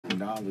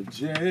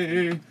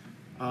technology.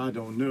 I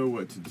don't know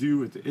what to do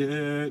with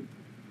it.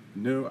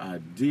 No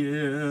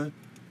idea.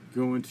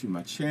 Going to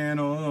my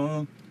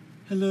channel.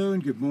 Hello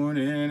and good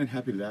morning and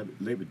happy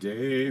Labor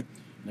Day. And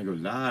I go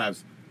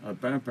lives.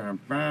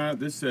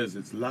 This says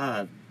it's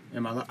live.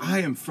 Am I live? I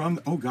am from,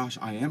 oh gosh,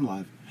 I am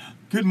live.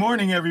 Good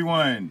morning,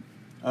 everyone.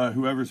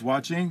 Whoever's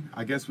watching,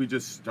 I guess we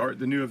just start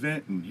the new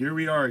event and here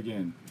we are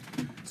again.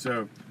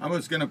 So I'm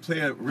just gonna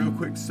play a real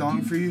quick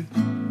song for you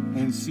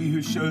and see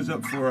who shows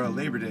up for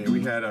Labor Day.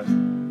 We had a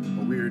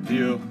weird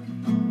deal,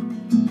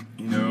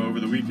 you know, over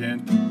the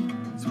weekend.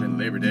 It's been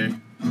Labor Day.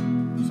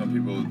 Some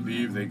people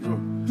leave, they go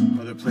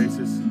other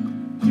places.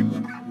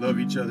 People love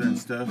each other and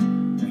stuff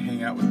and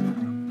hang out with their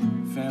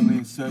family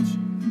and such.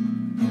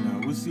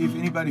 And we'll see if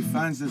anybody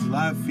finds this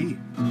live feed.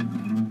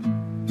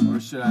 Or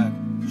should I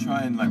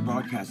try and like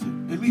broadcast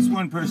it? At least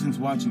one person's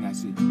watching, I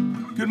see.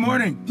 Good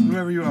morning,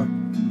 whoever you are.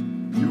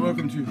 You're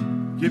welcome to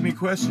give me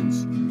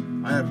questions.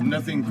 I have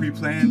nothing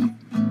pre-planned.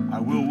 I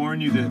will warn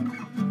you that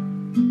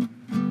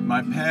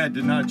my pad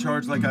did not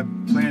charge like I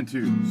planned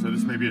to, so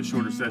this may be a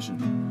shorter session.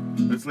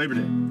 But it's Labor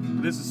Day.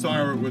 This is a song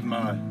I wrote with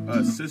my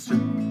sister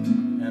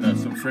and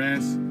some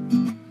friends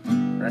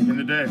back in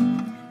the day.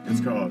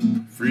 It's called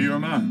Free Your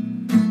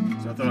Mind.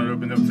 So I thought I'd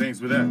open up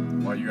things with that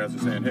while you guys are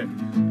saying, hey,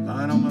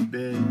 lying on my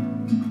bed,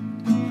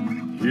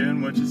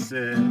 hearing what you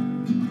said,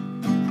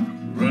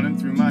 running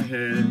through my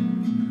head.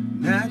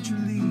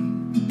 Naturally,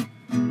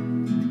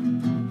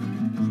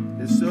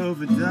 it's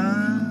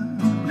overdone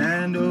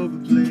and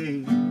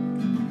overplayed.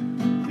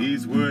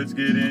 These words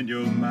get in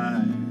your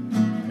mind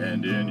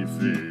and in your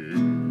face.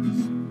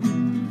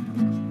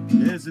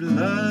 Is it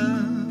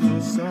love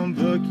or some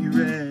book you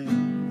read?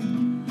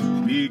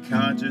 Be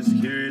conscious,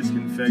 curious,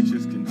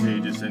 infectious,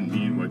 contagious, and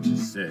mean what you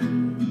say.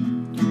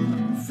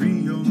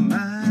 Free your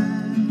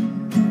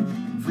mind,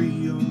 free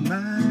your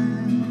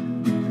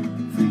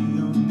mind, free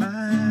your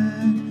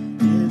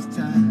mind, it's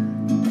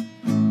time.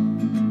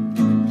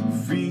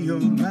 Free your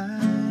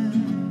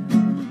mind,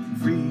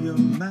 free your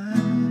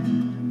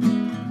mind,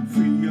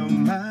 free your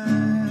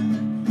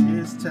mind,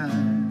 it's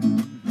time.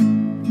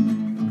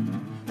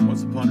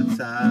 Once upon a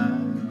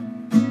time,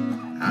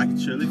 I could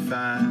surely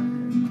find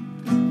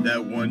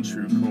that one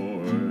true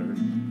chord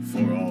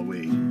for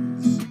always.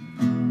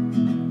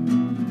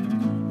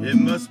 It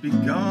must be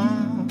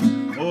gone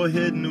or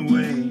hidden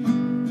away.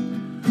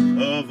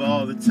 Of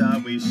all the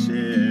time we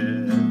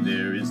shared,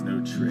 there is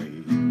no trace.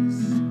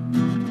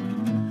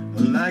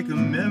 Like a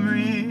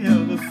memory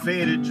of a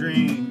faded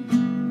dream,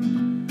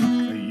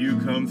 you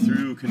come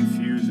through,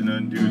 confuse and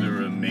undo the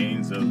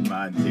remains of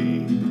my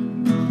day.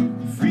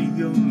 Free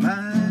your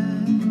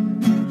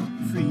mind,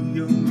 free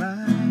your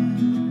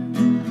mind,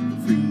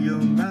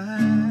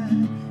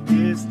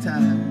 it's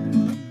time.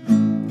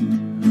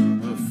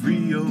 Free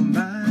your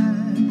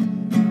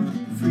mind,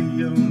 free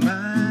your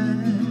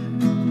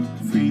mind,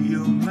 free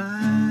your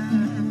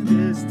mind,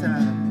 it's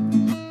time.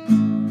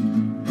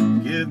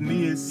 Give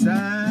me a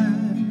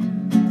sign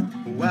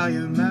while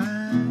you're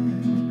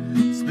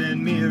mine.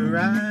 Spin me a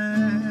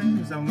ride,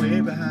 'cause I'm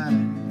way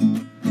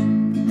behind.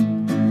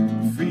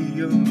 Free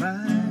your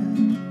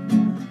mind,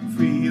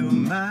 free your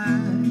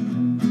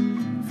mind,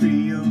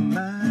 free your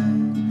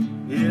mind,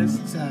 it's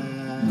time.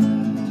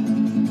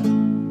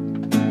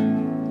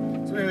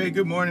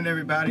 Good morning,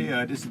 everybody.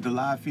 This is the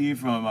live feed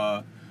from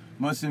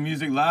Munson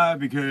Music Live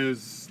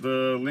because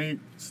the link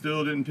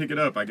still didn't pick it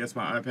up. I guess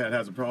my iPad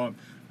has a problem.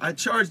 I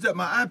charged up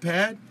my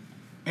iPad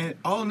and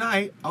all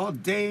night, all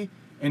day,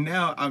 and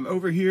now I'm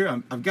over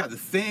here. I've got the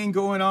thing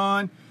going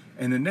on,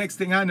 and the next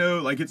thing I know,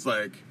 like it's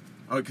like,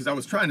 because I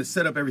was trying to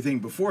set up everything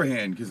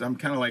beforehand because I'm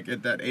kind of like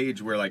at that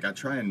age where like I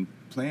try and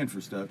plan for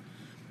stuff.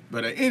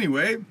 But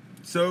anyway,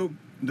 so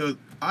the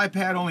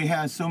iPad only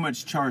has so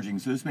much charging,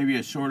 so this may be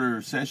a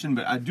shorter session,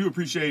 but I do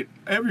appreciate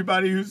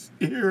everybody who's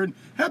here, and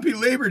happy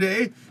Labor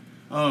Day.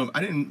 I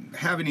didn't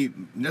have any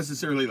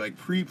necessarily like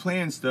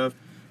pre-planned stuff.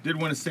 Did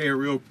want to say a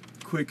real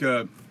quick,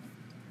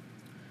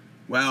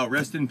 wow,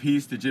 rest in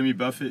peace to Jimmy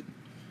Buffett.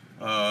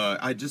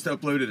 I just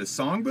uploaded a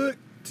songbook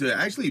to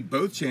actually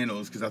both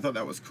channels because I thought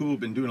that was cool.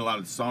 Been doing a lot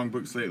of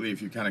songbooks lately.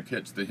 If you kind of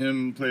catch the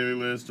hymn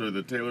playlist or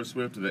the Taylor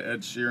Swift or the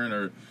Ed Sheeran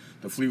or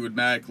the Fleetwood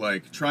Mac,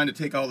 like trying to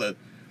take all the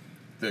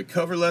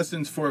cover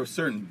lessons for a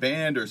certain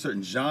band or a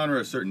certain genre,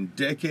 a certain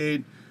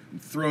decade,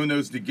 throwing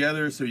those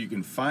together so you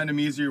can find them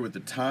easier with the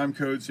time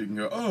code so you can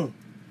go, oh,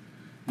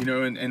 you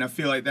know, and I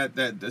feel like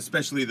that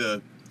especially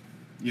the,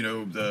 you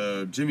know,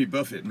 the Jimmy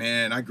Buffett,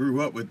 man, I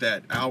grew up with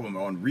that album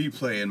on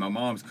replay in my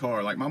mom's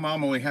car. Like my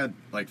mom only had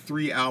like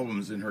 3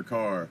 albums in her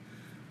car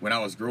when I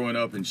was growing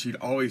up, and she'd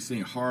always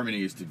sing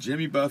harmonies to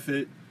Jimmy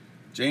Buffett,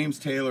 James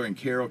Taylor, and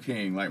Carole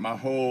King. Like my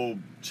whole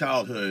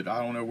childhood,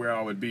 I don't know where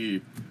I would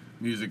be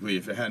musically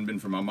if it hadn't been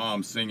for my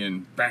mom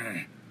singing,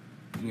 bang,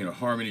 you know,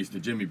 harmonies to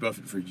Jimmy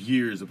Buffett for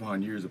years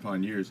upon years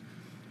upon years.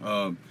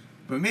 But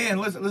man,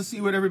 let's see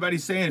what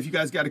everybody's saying. If you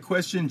guys got a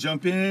question,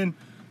 jump in.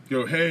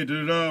 Go, hey,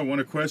 want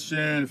a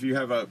question? If you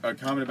have a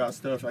comment about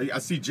stuff. I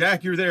see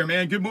Jack, you're there,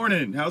 man. Good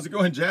morning. How's it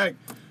going, Jack?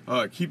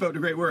 Keep up the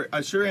great work.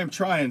 I sure am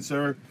trying,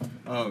 sir.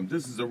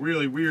 This is a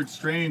really weird,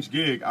 strange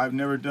gig. I've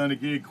never done a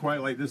gig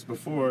quite like this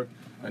before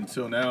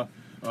until now.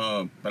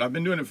 But I've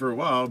been doing it for a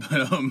while.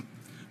 But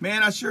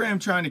man, I sure am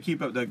trying to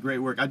keep up that great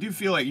work. I do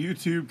feel like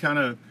YouTube kind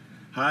of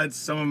hides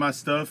some of my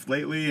stuff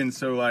lately, and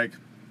so like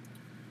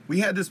we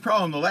had this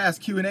problem the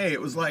last Q&A.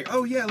 It was like,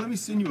 oh yeah, let me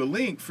send you a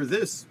link for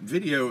this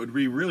video. It would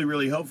be really,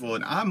 really helpful.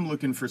 And I'm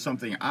looking for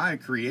something I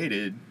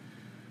created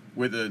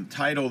with a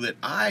title that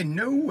I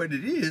know what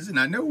it is and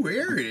I know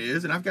where it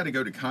is, and I've got to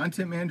go to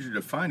Content Manager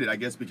to find it, I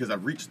guess because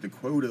I've reached the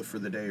quota for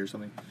the day or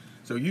something.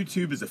 So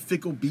YouTube is a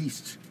fickle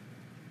beast,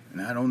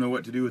 and I don't know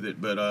what to do with it.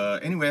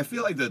 But anyway, I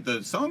feel like the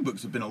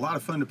songbooks have been a lot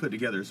of fun to put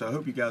together, so I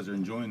hope you guys are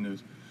enjoying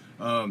those.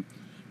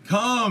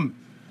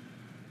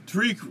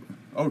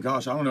 Oh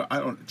gosh,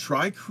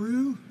 Tri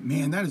Crew?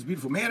 Man, that is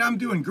beautiful. Man, I'm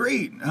doing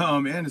great.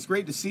 Oh man, it's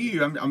great to see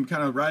you. I'm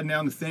kind of riding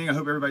down the thing. I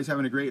hope everybody's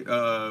having a great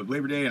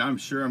Labor Day, and I'm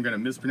sure I'm going to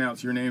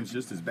mispronounce your names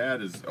just as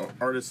bad as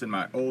artists in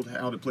my old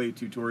How to Play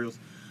tutorials.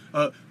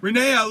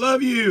 Renee, I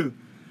love you.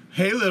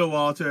 Hey, little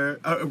Walter.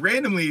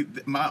 Randomly,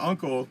 my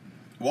uncle,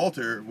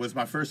 Walter, was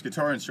my first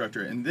guitar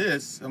instructor, and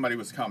somebody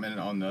was commenting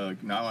on the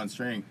nylon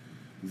string.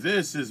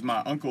 This is my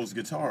uncle's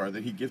guitar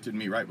that he gifted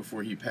me right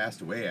before he passed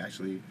away,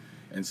 actually.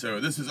 And so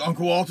this is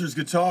Uncle Walter's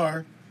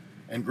guitar.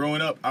 And growing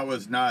up, I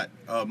was not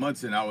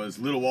Munson, I was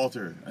Little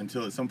Walter,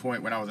 until at some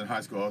point when I was in high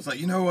school, I was like,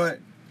 you know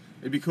what?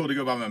 It'd be cool to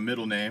go by my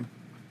middle name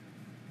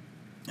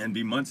and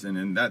be Munson.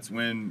 And that's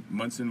when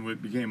Munson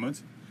became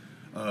Munson.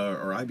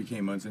 Or I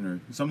became Munson,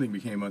 or something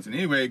became Munson.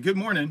 Anyway, good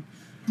morning.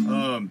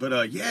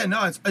 Yeah,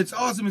 no, it's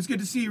awesome. It's good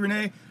to see you,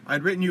 Renee.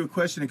 I'd written you a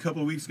question a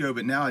couple of weeks ago,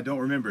 but now I don't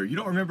remember. You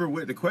don't remember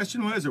what the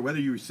question was or whether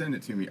you sent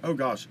it to me? Oh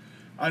gosh,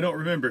 I don't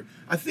remember.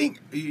 I think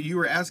you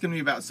were asking me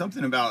about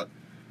something about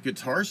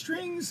guitar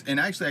strings, and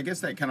actually I guess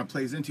that kind of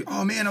plays into,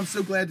 oh man, I'm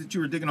so glad that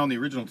you were digging on the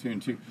original tune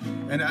too.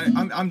 And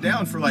I'm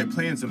down for like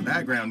playing some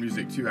background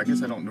music too. I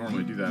guess I don't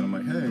normally do that. I'm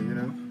like, hey, you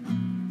know,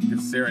 I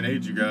could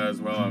serenade you guys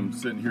while I'm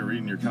sitting here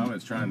reading your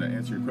comments trying to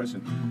answer your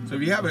question. So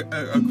if you have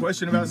a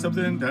question about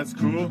something, that's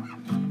cool.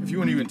 If you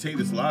want to even take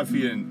this live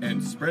feed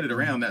and spread it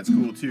around, that's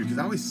cool too, because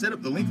I always set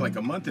up the link like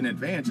a month in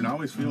advance, and I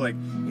always feel like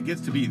it gets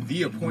to be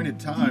the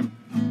appointed time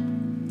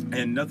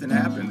and nothing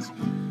happens,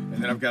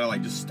 and then I've got to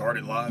like just start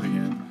it live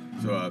again.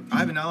 So I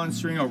have a nylon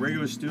string, a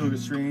regular steel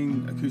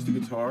string acoustic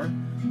guitar.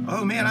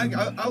 Oh man,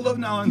 I love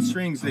nylon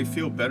strings. They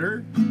feel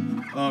better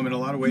in a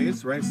lot of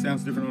ways, right?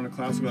 Sounds different on a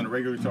classical and a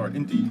regular guitar.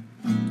 Indeed.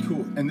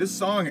 Cool. And this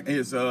song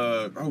is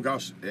oh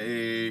gosh,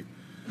 actually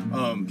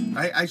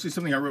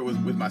something I wrote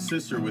with my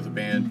sister with a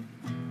band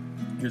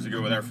years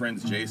ago with our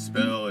friends Jay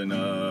Spell and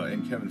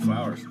Kevin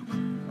Flowers.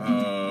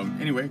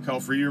 Anyway,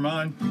 called Free Your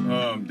Mind.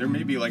 There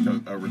may be like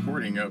a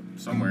recording up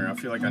somewhere. I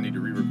feel like I need to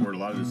re-record a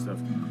lot of this stuff.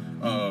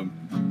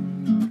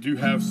 Do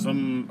have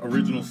some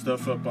original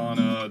stuff up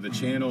on the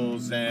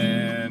channels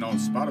and on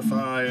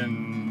Spotify,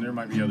 and there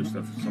might be other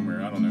stuff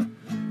somewhere, I don't know.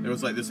 There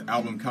was like this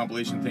album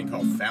compilation thing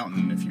called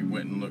Fountain. If you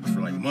went and looked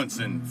for like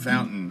Munson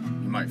Fountain,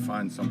 you might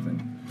find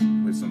something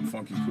with some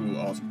funky cool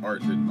awesome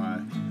art that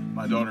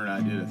my daughter and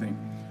I did, I think.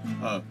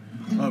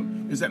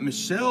 Is that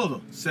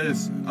Michelle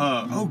says,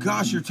 oh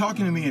gosh, you're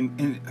talking to me,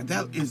 and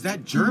is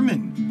that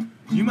German?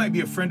 You might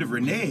be a friend of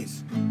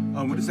Renee's.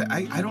 What is that?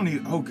 I don't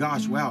even, oh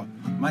gosh, wow.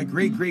 My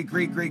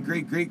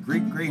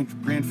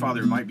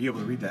great-great-great-great-great-great-great-grandfather might be able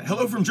to read that.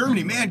 Hello from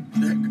Germany, man.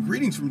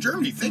 Greetings from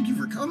Germany. Thank you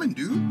for coming,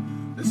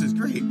 dude. This is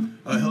great.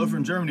 Hello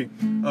from Germany.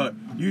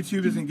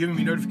 YouTube isn't giving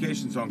me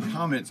notifications on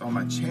comments on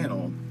my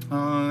channel.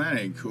 That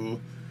ain't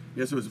cool.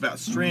 Yes, it was about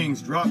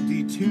strings, drop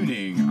D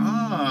tuning.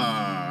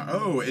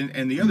 Oh,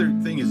 and the other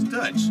thing is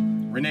Dutch.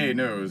 Renee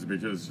knows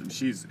because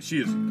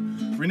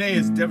Renee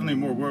is definitely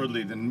more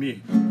worldly than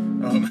me.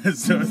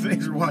 So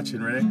thanks for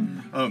watching,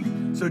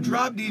 Renee. So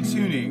drop D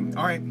tuning.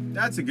 All right,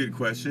 that's a good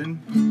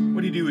question.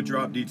 What do you do with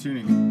drop D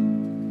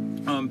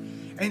tuning?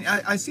 And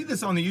I see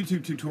this on the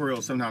YouTube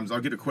tutorials sometimes.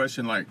 I'll get a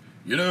question like,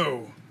 you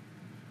know,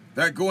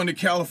 that Going to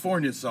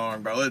California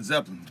song by Led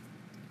Zeppelin,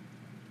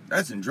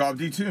 that's in drop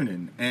D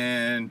tuning.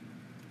 And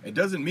it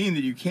doesn't mean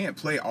that you can't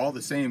play all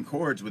the same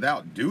chords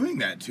without doing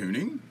that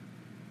tuning.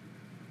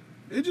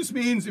 It just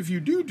means if you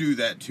do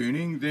that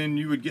tuning, then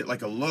you would get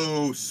like a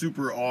low,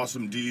 super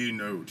awesome D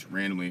note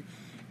randomly.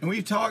 And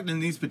we've talked in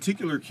these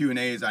particular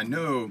Q&As, I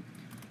know,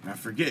 and I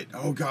forget,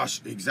 oh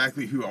gosh,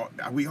 exactly who. I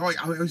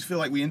always feel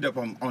like we end up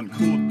on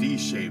cool D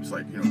shapes,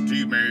 like, you know,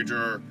 D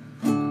major,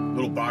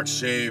 little box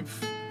shape,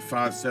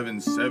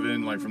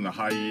 5-7-7, like from the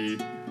high E.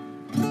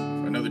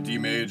 Another D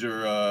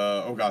major,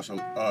 oh gosh,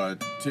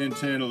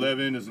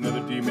 10-10-11 is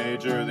another D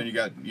major. Then you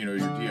got, you know,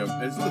 your D.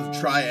 There's little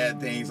triad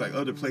things, like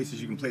other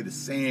places you can play the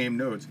same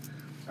notes.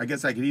 I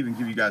guess I could even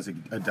give you guys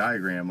a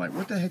diagram, like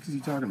what the heck is he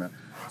talking about?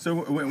 So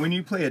when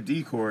you play a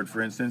D chord,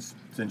 for instance,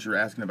 since you're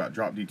asking about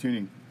drop D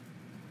tuning,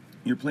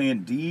 you're playing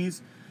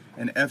Ds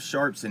and F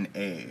sharps and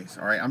A's.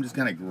 All right, I'm just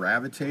kind of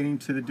gravitating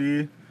to the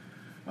D.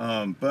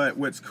 But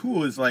what's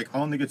cool is like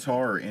on the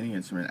guitar or any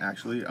instrument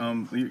actually,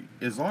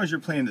 as long as you're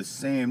playing the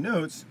same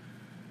notes,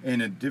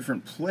 in a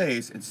different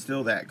place, it's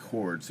still that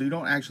chord. So you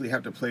don't actually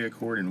have to play a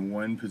chord in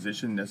one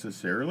position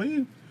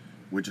necessarily,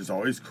 which is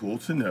always cool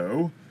to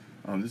know.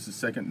 This is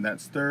second and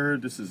that's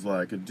third. This is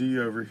like a D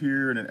over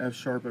here and an F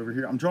sharp over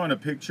here. I'm drawing a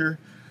picture.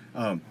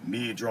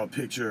 Me draw a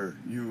picture,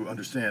 you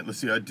understand. Let's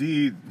see, a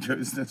D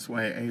goes this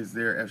way, A is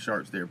there, F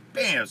sharp's there.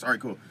 Bam! All right,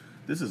 cool.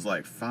 This is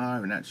like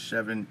 5 and that's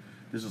 7.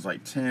 This is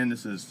like 10,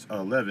 this is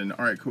 11.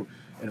 All right, cool.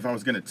 And if I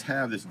was gonna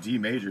tab this D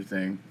major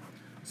thing,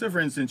 so for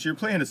instance, you're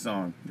playing a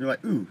song. You're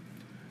like, ooh,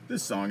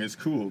 this song is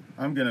cool.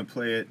 I'm gonna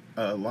play it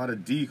a lot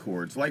of D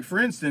chords. Like for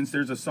instance,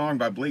 there's a song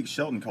by Blake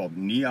Shelton called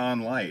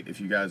Neon Light.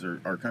 If you guys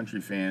are country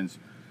fans,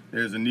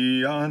 there's a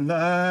neon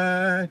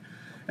light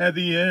at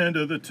the end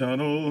of the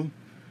tunnel.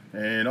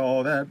 Ain't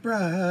all that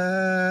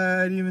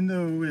bright, even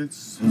though it's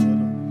subtle.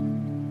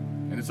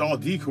 And it's all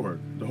D chord.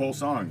 The whole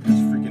song is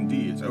freaking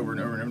D. It's over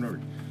and over and over and over.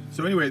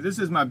 So anyway, this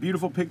is my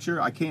beautiful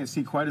picture. I can't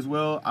see quite as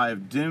well.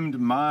 I've dimmed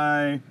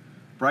my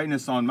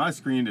brightness on my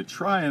screen to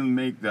try and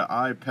make the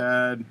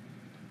iPad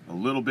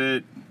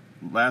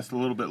last a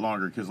little bit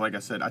longer, because like I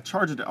said, I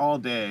charged it all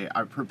day.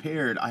 I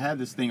prepared. I had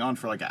this thing on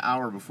for like an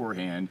hour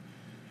beforehand,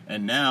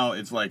 and now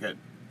it's like at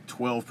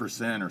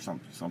 12% or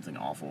something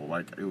awful.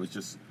 Like it was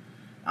just,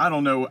 I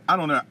don't know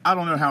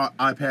how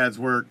iPads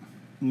work.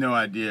 No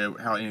idea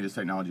how any of this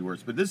technology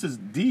works. But this is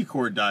D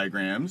chord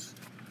diagrams.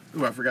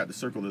 Ooh, I forgot to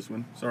circle this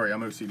one. Sorry,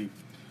 I'm OCD.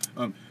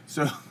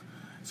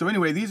 So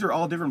anyway, these are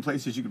all different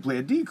places you could play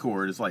a D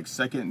chord. It's like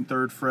 2nd and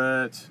 3rd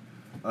fret.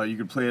 You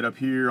could play it up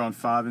here on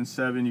 5 and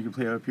 7. You could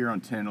play it up here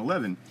on 10 and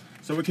 11.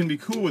 So it can be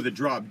cool with the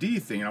drop D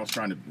thing. And I was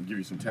trying to give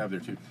you some tab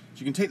there too. So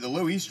you can take the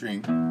low E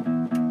string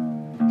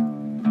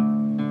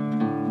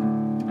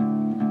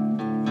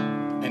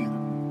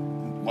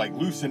and like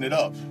loosen it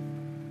up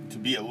to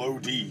be a low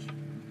D.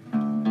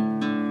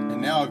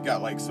 And now I've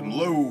got like some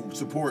low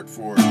support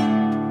for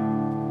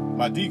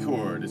my D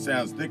chord. It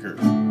sounds thicker.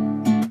 Right?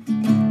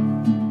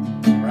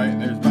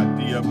 And there's my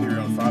D up here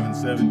on 5 and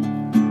 7.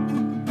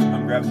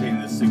 I'm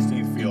gravitating this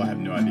 16th feel. I have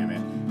no idea,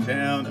 man.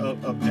 Down,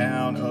 up, up,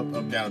 down, up,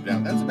 up, down, up,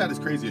 down. That's about as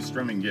crazy as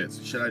strumming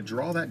gets. Should I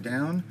draw that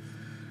down?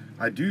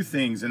 I do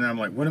things and I'm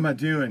like, what am I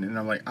doing? And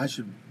I'm like, I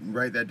should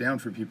write that down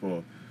for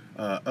people.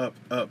 Up,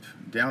 up,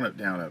 down, up,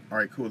 down, up. All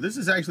right, cool. This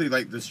is actually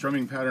like the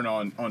strumming pattern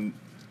on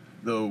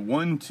the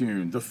one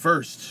tune, The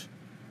First,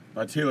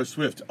 by Taylor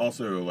Swift.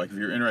 Also, like if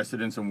you're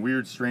interested in some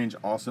weird, strange,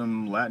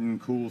 awesome Latin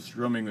cool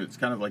strumming, it's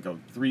kind of like a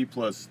 3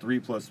 plus 3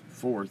 plus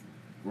 4.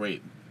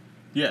 Wait,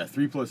 yeah,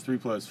 3 plus 3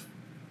 plus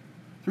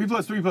 3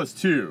 plus 3 plus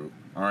 2.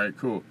 All right,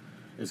 cool.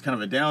 It's kind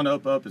of a down,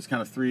 up, up. It's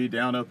kind of 3.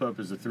 Down, up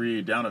is a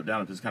 3. Down,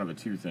 up is kind of a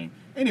 2 thing.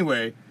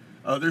 Anyway,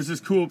 there's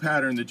this cool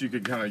pattern that you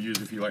could kind of use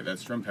if you like that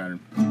strum pattern.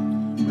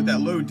 With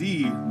that low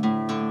D.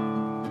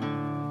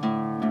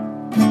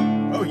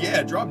 Oh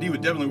yeah, drop D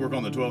would definitely work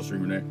on the 12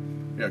 string, Renee.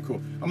 Yeah, cool.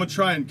 I'm gonna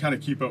try and kind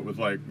of keep up with,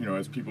 like, you know,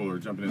 as people are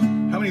jumping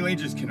in. How many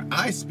languages can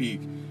I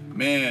speak?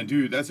 Man,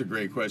 dude, that's a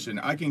great question.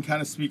 I can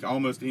kind of speak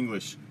almost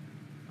English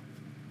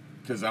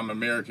because I'm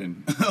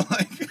American.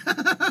 Like,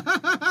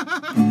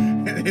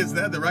 is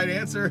that the right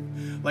answer?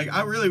 Like,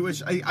 I really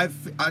wish I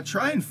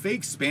try and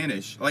fake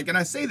Spanish. Like, and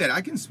I say that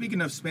I can speak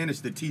enough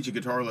Spanish to teach a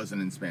guitar lesson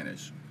in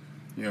Spanish.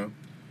 You know,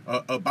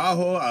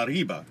 abajo,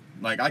 arriba.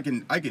 Like I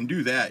can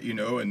do that, you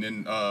know, and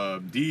then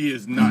D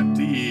is not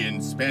D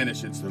in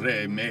Spanish, it's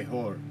re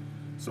mejor.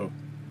 So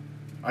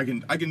I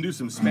can do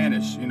some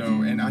Spanish, you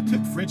know, and I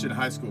took French in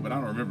high school, but I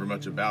don't remember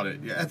much about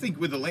it. I think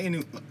with the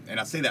language, and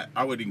I say that,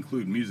 I would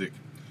include music.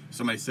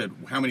 Somebody said,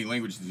 how many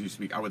languages do you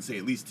speak? I would say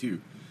at least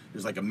 2.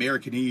 There's like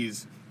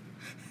Americanese,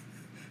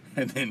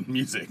 and then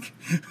music,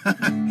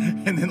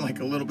 and then like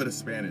a little bit of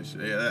Spanish.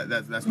 Yeah,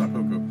 that's my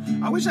poco.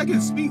 I wish I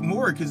could speak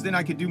more, because then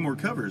I could do more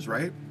covers,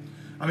 right?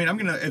 I mean, I'm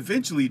going to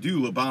eventually do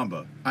La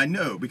Bamba. I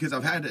know, because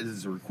I've had it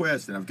as a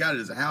request, and I've got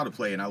it as a how to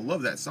play, and I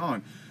love that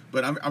song.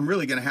 But I'm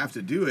really going to have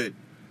to do it.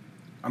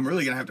 I'm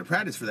really going to have to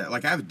practice for that.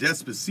 Like, I have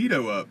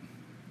Despacito up,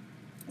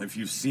 if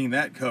you've seen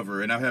that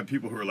cover, and I've had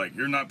people who are like,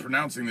 you're not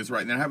pronouncing this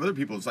right. And then I have other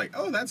people, it's like,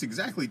 oh, that's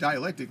exactly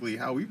dialectically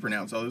how we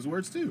pronounce all those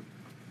words, too.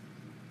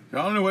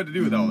 I don't know what to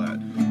do with all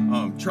that.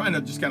 Trying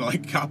to just kind of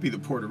like copy the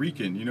Puerto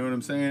Rican, you know what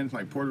I'm saying?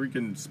 Like Puerto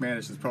Rican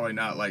Spanish is probably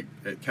not like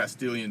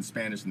Castilian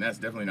Spanish, and that's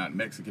definitely not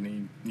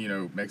Mexican, you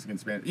know, Mexican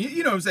Spanish.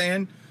 You know what I'm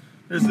saying?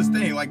 There's this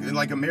thing like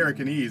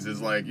Americanese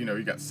is like, you know,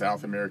 you got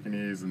South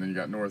Americanese, and then you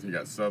got North, you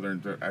got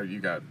Southern,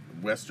 you got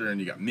Western,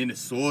 you got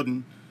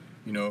Minnesotan,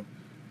 you know.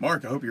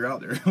 Mark, I hope you're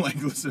out there,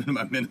 like listening to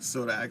my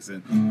Minnesota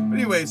accent. But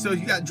anyway, so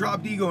you got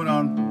drop D going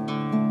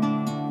on.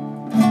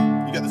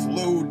 You got this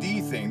low D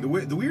thing. The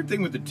weird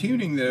thing with the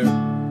tuning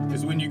though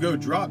is when you go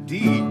drop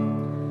D,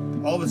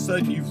 all of a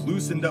sudden you've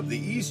loosened up the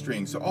E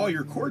string, so all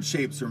your chord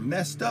shapes are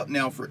messed up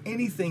now for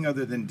anything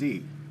other than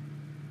D.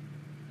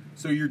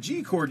 So your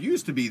G chord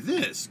used to be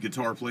this,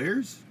 guitar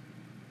players,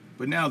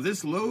 but now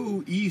this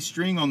low E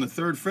string on the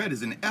 3rd fret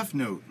is an F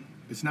note.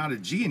 It's not a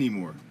G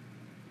anymore.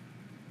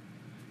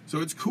 So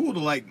it's cool to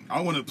like,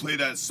 I want to play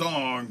that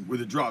song with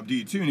a drop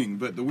D tuning,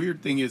 but the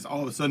weird thing is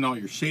all of a sudden all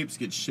your shapes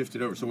get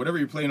shifted over. So whatever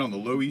you're playing on the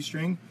low E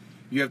string,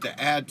 you have to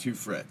add 2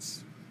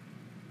 frets.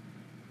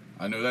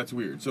 I know that's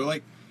weird. So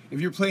like,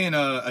 if you're playing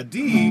a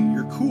D,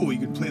 you're cool. You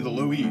can play the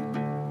low E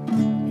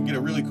and get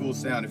a really cool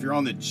sound. If you're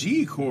on the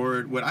G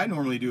chord, what I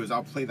normally do is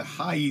I'll play the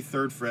high E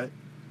 3rd fret,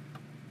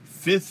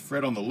 5th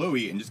fret on the low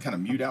E, and just kind of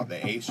mute out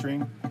the A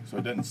string so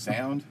it doesn't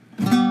sound.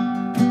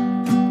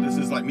 This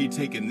is like me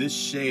taking this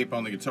shape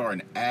on the guitar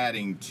and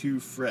adding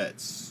 2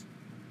 frets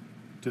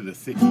to the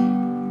thick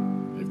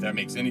E, if that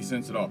makes any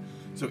sense at all.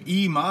 So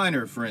E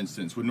minor, for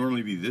instance, would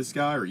normally be this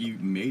guy, or E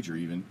major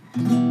even,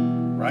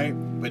 right?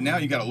 But now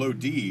you got a low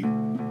D,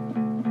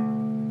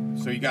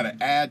 so you got to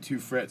add 2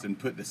 frets and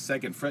put the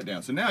 2nd fret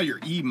down. So now your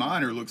E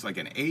minor looks like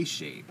an A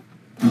shape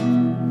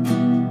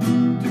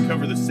to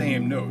cover the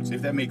same notes,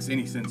 if that makes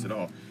any sense at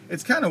all.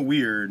 It's kind of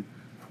weird,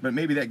 but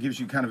maybe that gives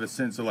you kind of a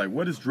sense of like,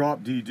 what does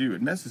drop D do?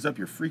 It messes up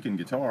your freaking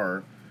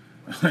guitar,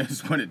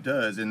 is what it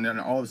does, and then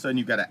all of a sudden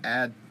you've got to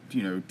add,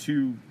 you know,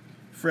 2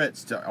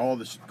 frets to all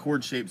the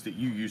chord shapes that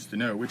you used to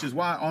know, which is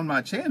why on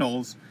my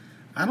channels,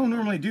 I don't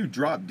normally do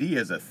drop D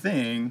as a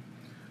thing.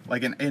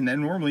 Like, and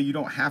then normally you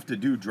don't have to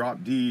do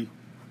drop D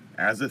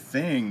as a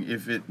thing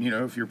if it, you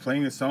know, if you're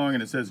playing a song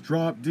and it says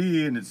drop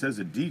D and it says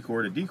a D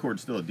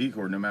chord's still a D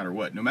chord no matter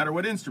what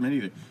instrument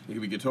either. It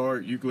could be guitar,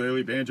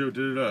 ukulele, banjo,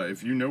 da-da-da.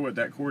 If you know what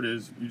that chord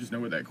is, you just know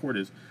what that chord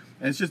is.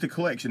 And it's just a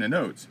collection of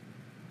notes.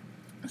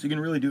 So you can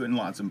really do it in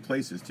lots of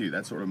places too.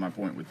 That's sort of my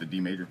point with the D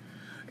major.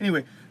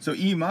 Anyway, so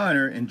E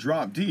minor and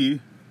drop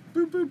D,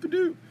 boop, boop,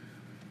 ba-doo,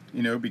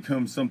 you know,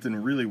 becomes something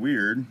really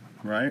weird,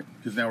 right?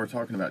 Because now we're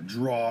talking about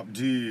drop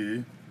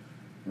D.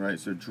 Right,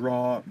 so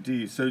drop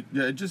D. So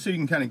yeah, just so you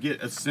can kind of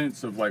get a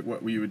sense of like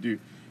what we would do.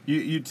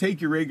 You take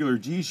your regular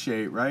G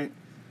shape, right?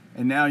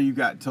 And now you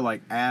got to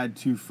like add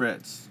 2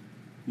 frets.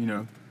 You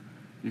know,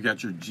 you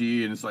got your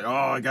G and it's like, oh,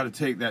 I got to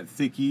take that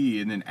thick E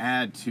and then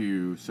add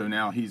 2. So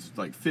now he's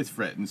like 5th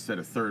fret instead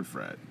of 3rd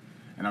fret.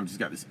 And I've just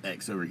got this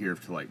X over here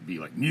to like be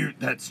like mute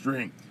that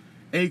string.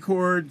 A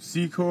chord,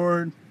 C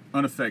chord,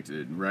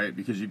 unaffected, right?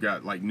 Because you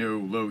got like no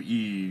low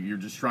E. You're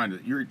trying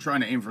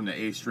to aim from the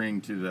A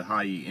string to the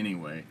high E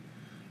anyway.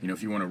 You know,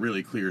 if you want a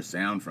really clear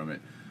sound from it.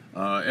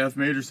 F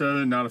major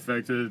 7, not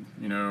affected.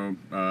 You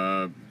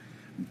know,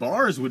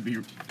 bars would be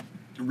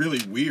really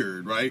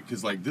weird, right?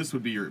 Because like this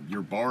would be your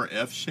bar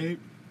F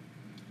shape.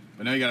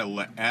 But now you got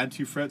to add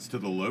 2 frets to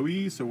the low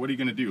E. So what are you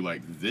going to do?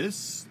 Like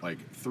this? Like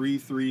 3,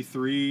 3,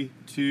 3,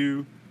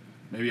 2.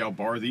 Maybe I'll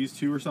bar these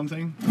 2 or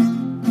something.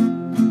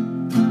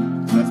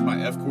 So that's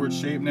my F chord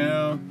shape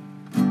now.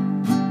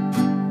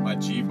 My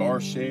G bar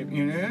shape.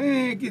 You know,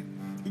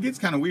 it gets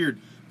kind of weird.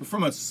 But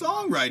from a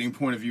songwriting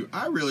point of view,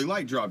 I really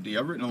like drop D.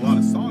 I've written a lot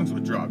of songs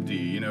with drop D,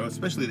 you know,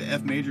 especially the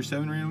F major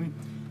 7 randomly.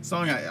 A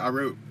song I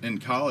wrote in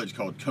college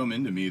called Come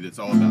Into Me that's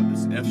all about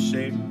this F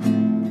shape.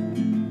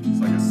 It's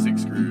like a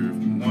 6 groove.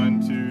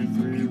 1, 2,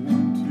 3,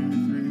 1,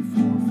 2,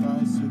 3, 4,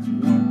 5, 6,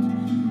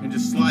 1. And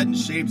just sliding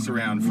shapes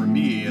around for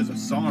me as a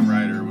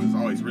songwriter was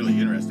always really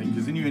interesting,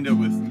 because then you end up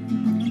with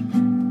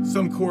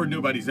some chord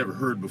nobody's ever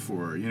heard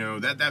before. You know,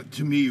 that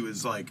to me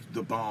was like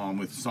the bomb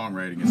with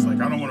songwriting. It's like,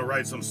 I don't want to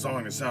write some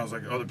song that sounds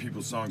like other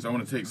people's songs. I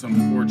want to take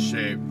some chord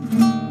shape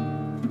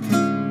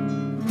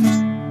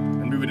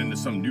and move it into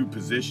some new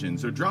position.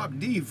 So drop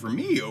D for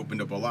me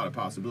opened up a lot of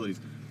possibilities,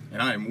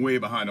 and I am way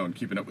behind on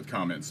keeping up with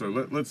comments. So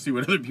let's see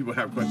what other people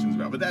have questions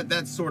about. But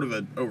that's sort of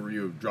an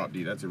overview of drop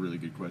D. That's a really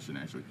good question,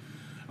 actually.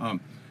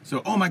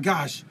 So, oh my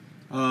gosh.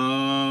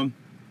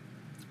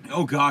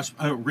 Oh gosh,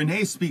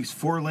 Renee speaks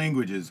 4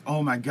 languages.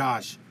 Oh my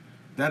gosh,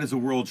 that is a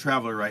world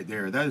traveler right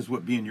there. That is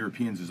what being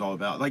Europeans is all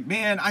about. Like,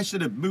 man, I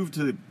should have moved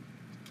to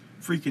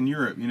freaking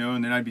Europe, you know,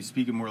 and then I'd be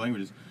speaking more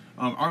languages.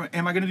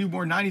 Am I going to do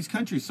more 90s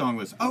country song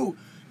lists? Oh,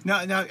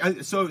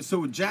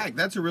 so Jack,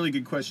 that's a really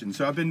good question.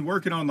 So I've been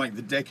working on like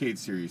the Decade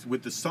series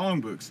with the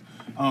songbooks.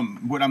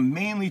 What I'm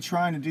mainly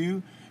trying to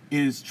do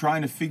is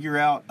trying to figure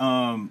out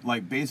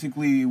like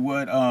basically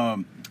what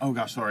oh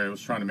gosh, sorry, I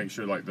was trying to make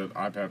sure like the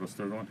iPad was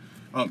still going.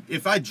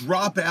 If I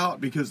drop out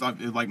because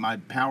like my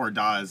power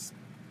dies,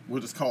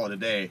 we'll just call it a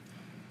day.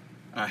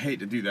 I hate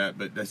to do that,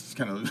 but that's just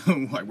kind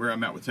of like where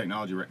I'm at with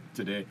technology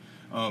today.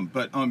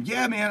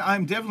 Yeah, man,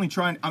 I'm definitely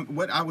trying.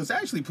 What I was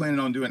actually planning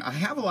on doing, I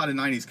have a lot of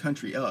 90s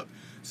country up.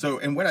 So,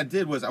 and what I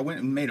did was I went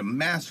and made a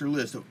master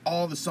list of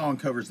all the song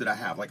covers that I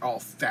have, like all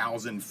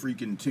 1,000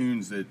 freaking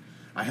tunes that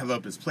I have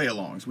up as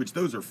play-alongs, which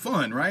those are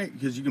fun, right?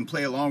 Because you can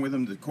play along with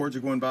them. The chords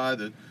are going by,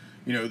 the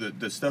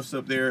stuff's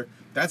up there.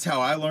 That's how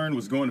I learned,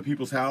 was going to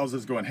people's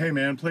houses going, hey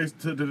man, play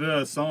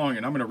a song,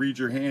 and I'm going to read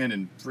your hand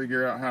and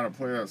figure out how to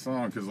play that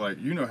song, because like,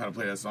 you know how to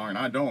play that song and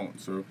I don't.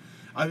 So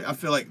I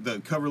feel like the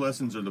cover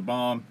lessons are the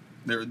bomb.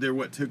 They're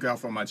what took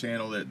off on my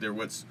channel. They're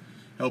what's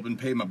helping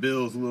pay my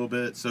bills a little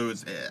bit. So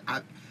it's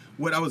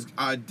what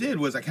I did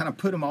was I kind of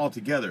put them all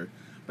together.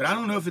 But I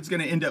don't know if it's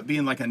going to end up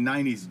being like a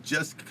 90s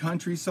just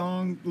country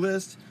song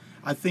list.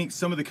 I think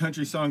some of the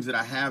country songs that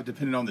I have,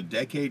 depending on the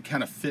decade,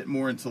 kind of fit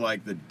more into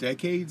like the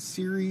Decade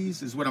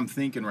series is what I'm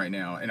thinking right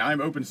now. And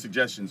I'm open to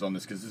suggestions on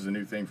this because this is a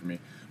new thing for me.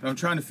 But I'm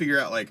trying to figure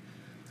out, like,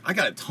 I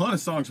got a ton of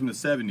songs from the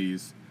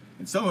 70s,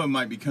 and some of them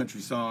might be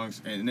country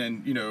songs, and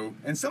then, you know,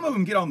 and some of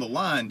them get on the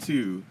line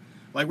too.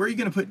 Like, where are you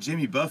going to put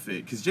Jimmy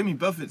Buffett? Because Jimmy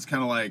Buffett's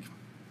kind of like,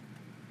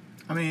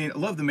 I mean, I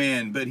love the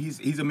man, but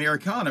he's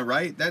Americana,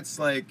 right? That's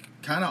like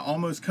kind of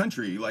almost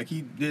country. Like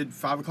he did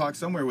 5 O'Clock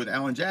Somewhere with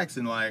Alan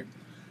Jackson. Like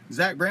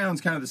Zach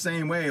Brown's kind of the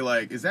same way.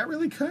 Like, is that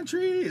really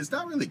country? It's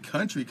not really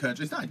country.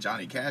 It's not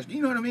Johnny Cash.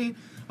 You know what I mean?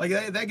 Like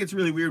that gets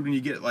really weird when you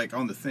get like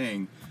on the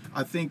thing.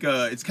 I think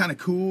it's kind of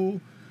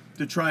cool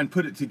to try and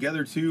put it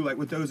together too, like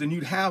with those, and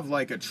you'd have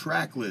like a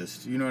track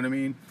list, you know what I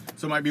mean?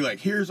 So it might be like,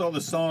 here's all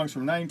the songs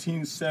from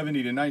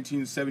 1970 to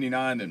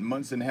 1979 that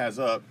Munson has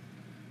up.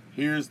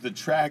 Here's the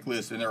track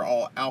list, and they're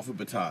all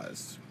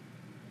alphabetized.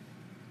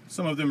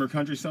 Some of them are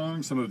country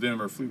songs, some of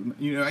them are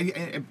you know.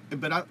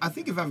 But I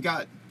think if I've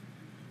got,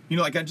 you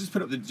know, like I just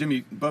put up the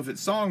Jimmy Buffett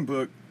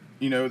songbook,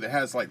 you know, that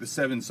has like the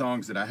 7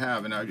 songs that I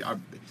have, and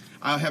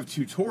I have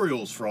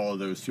tutorials for all of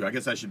those too. I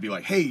guess I should be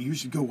like, hey, you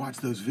should go watch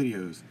those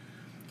videos,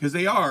 because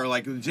they are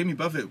like, Jimmy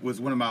Buffett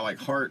was one of my like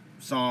heart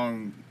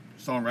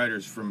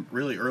songwriters from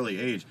really early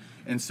age,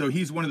 and so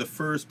he's one of the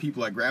first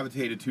people I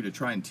gravitated to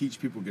try and teach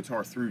people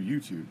guitar through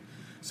YouTube.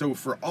 So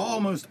for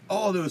almost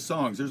all those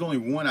songs, there's only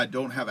one I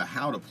don't have a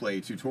how to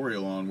play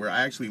tutorial on, where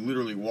I actually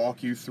literally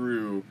walk you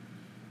through,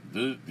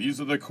 these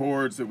are the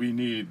chords that we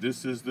need,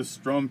 this is the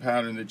strum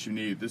pattern that you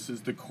need, this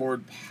is the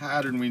chord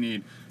pattern we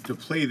need to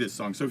play this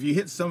song. So if you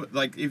hit some,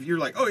 like if you're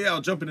like, oh yeah,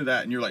 I'll jump into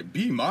that, and you're like,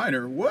 B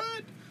minor,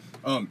 what?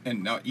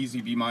 And now easy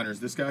B minor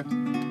is this guy,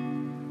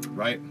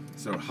 right?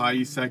 So high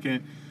E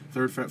second,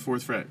 3rd fret,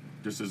 4th fret.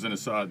 Just as an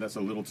aside, that's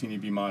a little teeny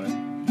B minor.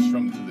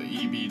 Strum to the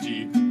E, B,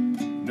 G,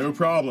 no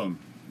problem.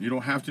 You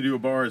don't have to do a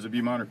bar as a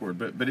B minor chord,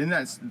 but in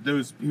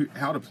those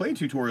how to play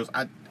tutorials,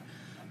 I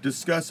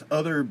discuss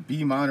other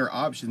B minor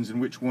options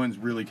and which ones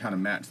really kind of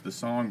match the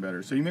song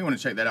better. So you may want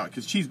to check that out,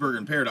 because Cheeseburger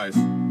in Paradise,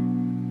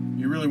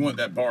 you really want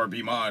that bar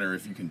B minor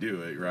if you can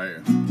do it, right?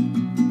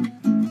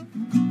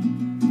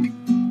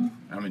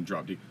 I'm in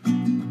drop D,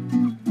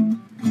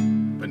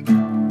 but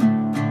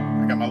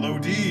I got my low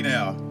D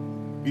now.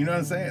 You know what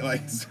I'm saying?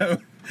 Like, so,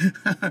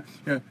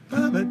 you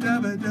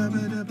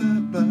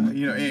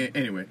know,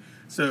 anyway.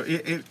 So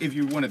if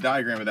you want a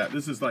diagram of that,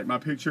 this is like my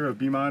picture of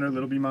B minor,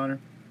 little B minor,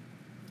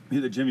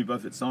 the Jimmy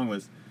Buffett song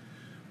list.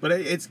 But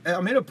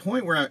I'm at a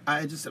point where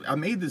I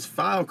made this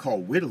file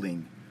called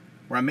Whittling,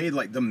 where I made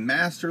like the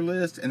master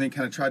list and then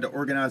kind of tried to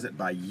organize it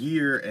by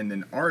year and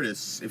then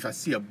artists. If I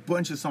see a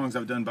bunch of songs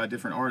I've done by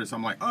different artists,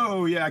 I'm like,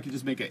 oh yeah, I could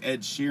just make an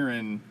Ed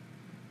Sheeran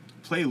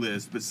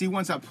playlist. But see,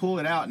 once I pull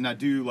it out and I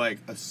do like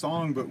a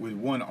song but with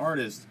one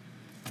artist,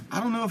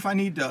 I don't know if I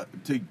need to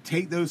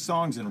take those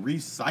songs and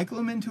recycle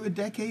them into a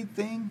decade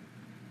thing.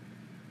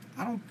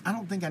 I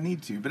don't think I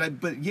need to.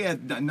 But yeah,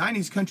 the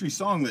 90s country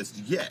song list,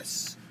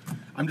 yes.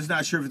 I'm just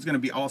not sure if it's going to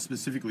be all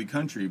specifically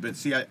country. But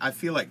see, I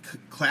feel like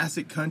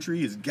classic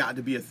country has got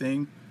to be a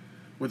thing,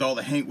 with all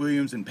the Hank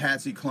Williams and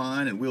Patsy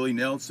Cline and Willie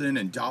Nelson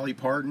and Dolly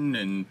Parton,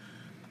 and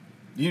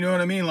you know what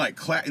I mean, like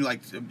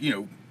you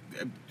know,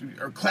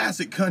 or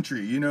classic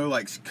country, you know,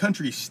 like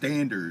country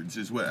standards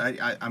is what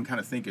I'm kind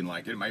of thinking.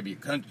 Like it might be a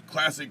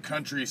classic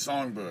country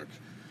songbook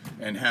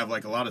and have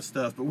like a lot of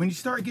stuff. But when you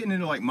start getting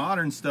into like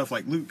modern stuff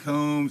like Luke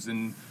Combs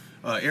and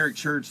Eric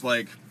Church,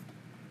 like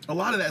a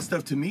lot of that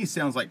stuff to me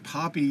sounds like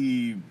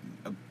poppy.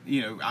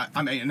 You know,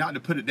 I mean, not to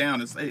put it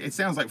down, it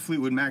sounds like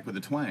Fleetwood Mac with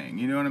a twang.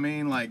 You know what I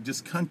mean? Like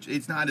just country.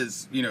 It's not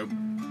as, you know.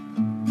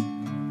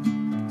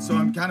 So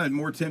I'm kind of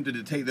more tempted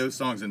to take those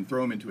songs and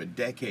throw them into a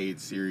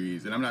decade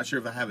series, and I'm not sure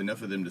if I have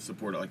enough of them to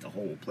support like a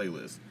whole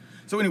playlist.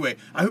 So anyway,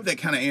 I hope that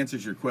kind of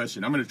answers your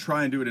question. I'm going to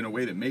try and do it in a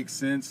way that makes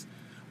sense,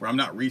 where I'm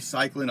not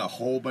recycling a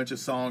whole bunch of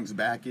songs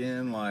back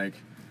in. Like,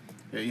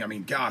 I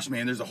mean, gosh,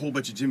 man, there's a whole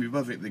bunch of Jimmy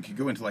Buffett that could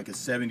go into like a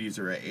 70s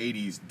or a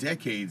 80s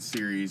decade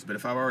series, but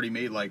if I've already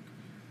made like,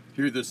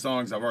 here are the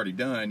songs I've already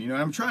done, you know,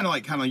 I'm trying to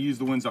like kind of use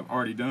the ones I've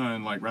already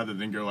done, like rather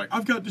than go like,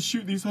 I've got to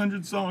shoot these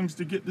 100 songs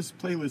to get this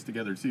playlist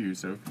together too.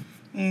 So,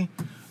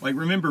 like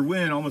Remember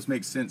When almost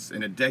makes sense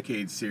in a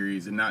decade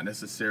series and not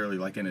necessarily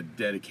like in a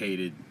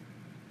dedicated,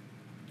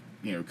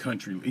 you know,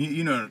 country,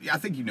 you know, I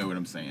think you know what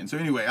I'm saying. So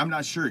anyway, I'm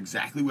not sure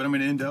exactly what I'm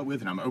going to end up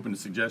with, and I'm open to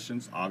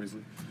suggestions,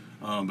 obviously.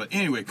 But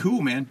anyway,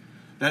 cool, man.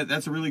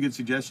 That's a really good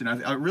suggestion.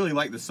 I really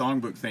like the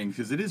songbook thing,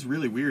 because it is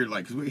really weird.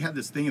 Like, because we had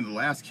this thing in the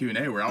last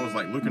Q&A where I was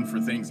like looking for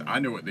things, I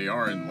know what they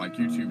are, and like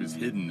YouTube is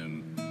hidden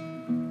them.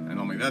 And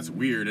I'm like, that's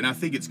weird. And I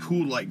think it's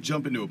cool to like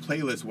jump into a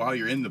playlist while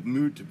you're in the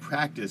mood to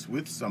practice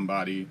with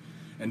somebody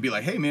and be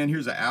like, hey man,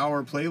 here's an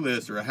hour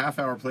playlist or a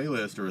half-hour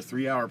playlist or a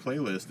 3-hour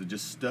playlist of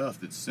just stuff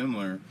that's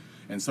similar.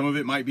 And some of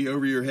it might be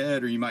over your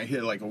head, or you might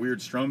hit like a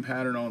weird strum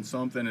pattern on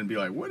something and be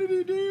like, what did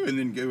he do? And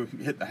then go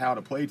hit the how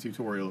to play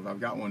tutorial if I've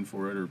got one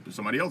for it, or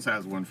somebody else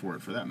has one for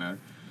it for that matter.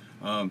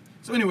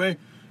 So anyway,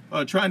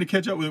 trying to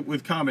catch up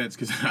with comments,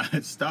 because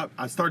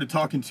I started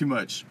talking too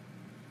much.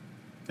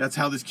 That's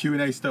how this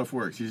Q&A stuff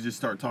works. You just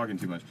start talking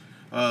too much.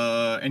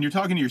 And you're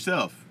talking to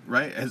yourself,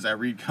 right? As I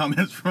read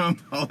comments from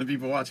all the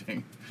people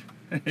watching.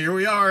 Here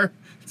we are.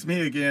 It's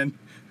me again,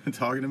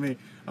 talking to me.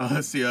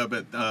 Let's see,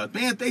 but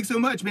man, thanks so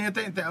much, man.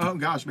 Oh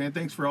gosh, man,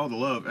 thanks for all the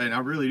love, and I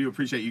really do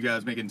appreciate you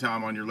guys making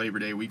time on your Labor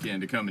Day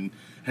weekend to come and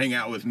hang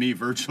out with me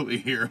virtually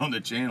here on the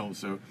channel.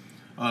 So,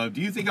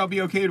 do you think I'll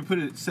be okay to put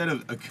a set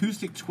of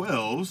acoustic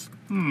 12s?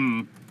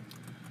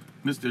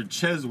 Mr.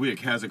 Cheswick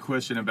has a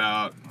question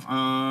about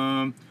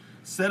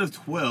set of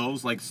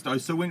 12s. Like,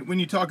 so when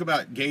you talk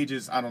about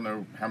gauges, I don't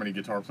know how many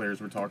guitar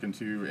players we're talking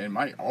to, and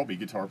might all be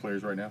guitar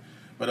players right now.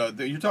 But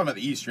you're talking about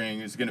the E string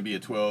is going to be a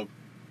 12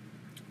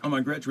 on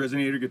my Gretsch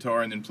resonator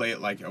guitar, and then play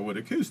it like I would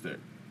acoustic.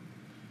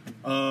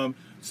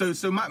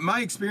 So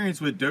my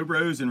experience with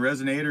Dobros and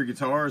resonator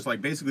guitars,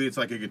 like basically it's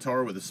like a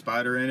guitar with a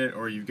spider in it,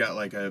 or you've got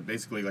like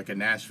basically like a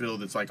Nashville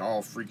that's like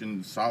all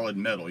freaking solid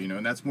metal, you know,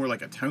 and that's more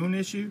like a tone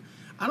issue.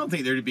 I don't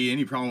think there'd be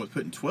any problem with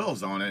putting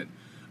 12s on it.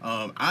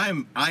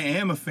 I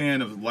am a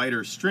fan of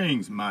lighter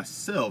strings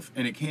myself,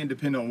 and it can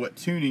depend on what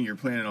tuning you're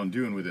planning on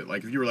doing with it.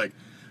 Like if you were like,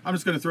 I'm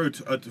just going to throw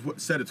a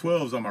set of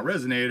 12s on my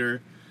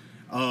resonator,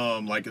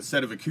 like a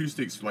set of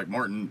acoustics, like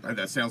Martin,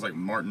 that sounds like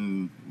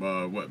Martin,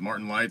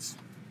 Martin lights,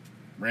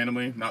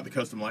 randomly, not the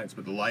custom lights,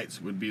 but the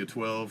lights would be a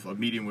 12, a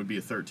medium would be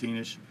a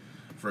 13-ish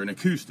for an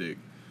acoustic.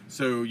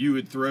 So you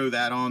would throw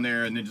that on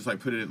there and then just like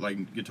put it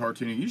like guitar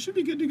tuning. You should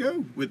be good to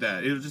go with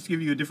that. It'll just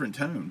give you a different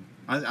tone.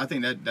 I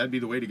think that'd be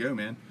the way to go,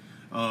 man.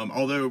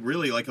 Although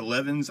really like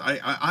 11s,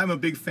 I'm a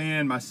big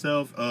fan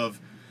myself of,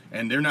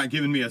 and they're not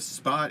giving me a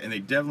spot, and they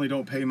definitely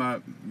don't pay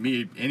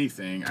me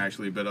anything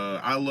actually, but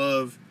I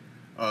love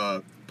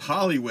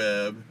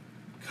Polyweb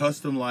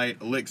custom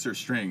light elixir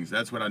strings.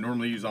 That's what I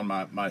normally use on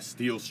my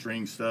steel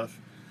string stuff.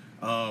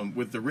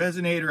 With the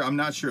resonator, I'm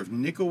not sure if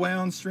nickel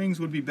wound strings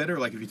would be better.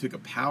 Like if you took a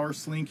power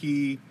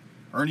slinky,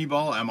 Ernie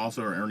Ball. I'm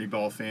also an Ernie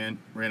Ball fan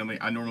randomly.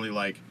 I normally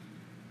like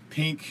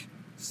pink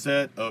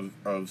set of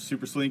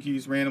super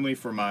slinkies randomly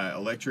for my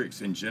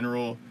electrics in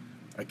general.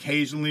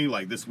 Occasionally,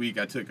 like this week,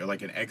 I took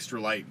like an extra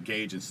light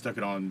gauge and stuck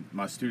it on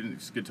my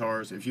students'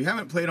 guitars. If you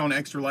haven't played on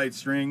extra light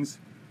strings,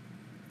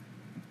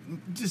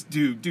 just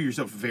do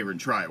yourself a favor and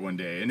try it one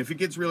day. And if it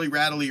gets really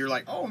rattly, you're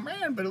like, oh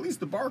man, but at least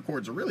the bar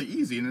chords are really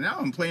easy, and now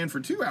I'm playing for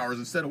 2 hours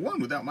instead of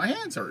 1 without my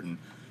hands hurting.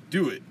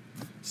 Do it.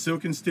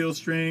 Silk and steel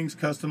strings,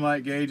 custom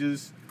light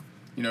gauges,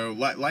 you know,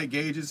 light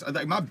gauges.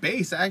 Like my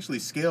bass, I actually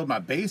scaled my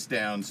bass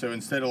down, so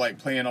instead of like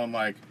playing on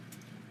like,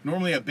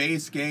 normally a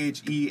bass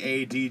gauge E,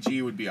 A, D,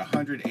 G would be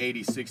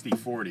 180, 60,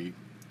 40.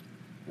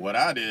 What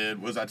I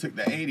did was I took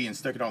the 80 and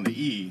stuck it on the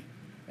E,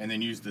 and then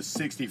used the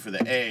 60 for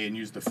the A and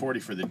used the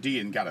 40 for the D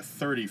and got a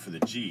 30 for the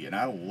G. And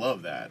I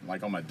love that.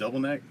 Like on my double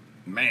neck,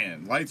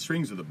 man, light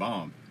strings are the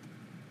bomb.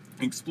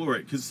 Explore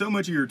it, because so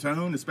much of your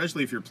tone,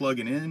 especially if you're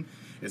plugging in,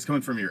 is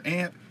coming from your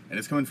amp and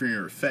it's coming from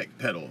your effect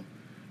pedal.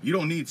 You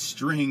don't need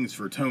strings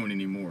for tone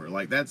anymore.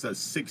 Like that's a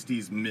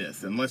 60s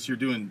myth, unless you're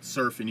doing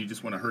surf and you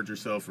just want to hurt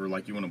yourself, or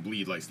like you want to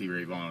bleed like Stevie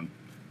Ray Vaughan.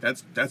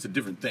 That's a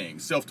different thing.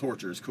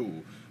 Self-torture is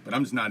cool, but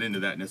I'm just not into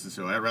that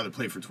necessarily. I'd rather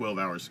play for 12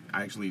 hours.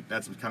 Actually,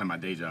 that's kind of my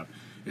day job,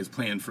 is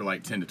playing for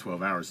like 10 to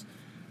 12 hours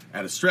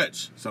at a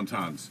stretch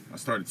sometimes. I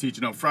started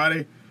teaching on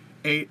Friday,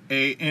 8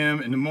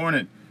 a.m. in the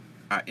morning.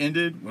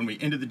 When we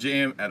ended the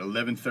jam at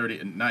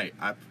 11:30 at night.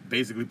 I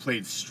basically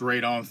played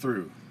straight on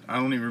through. I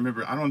don't even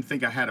remember, I don't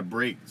think I had a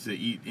break to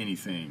eat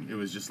anything. It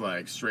was just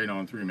like straight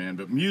on through, man.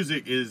 But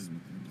music is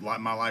like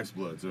my life's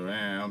blood, so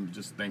I'm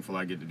just thankful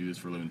I get to do this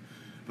for a living.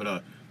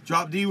 But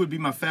drop D would be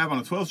my fab on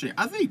a 12 string.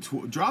 I think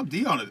drop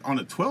D on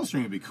a 12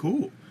 string would be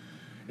cool.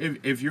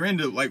 If you're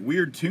into like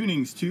weird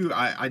tunings too,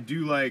 I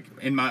do like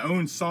in my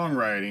own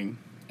songwriting,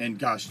 and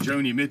gosh,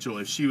 Joni Mitchell,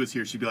 if she was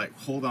here, she'd be like,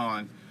 hold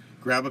on,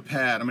 grab a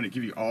pad, I'm gonna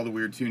give you all the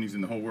weird tunings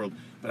in the whole world.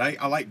 But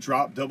I like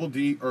drop double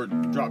D, or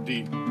drop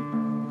D,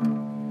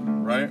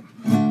 right?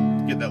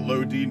 Get that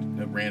low D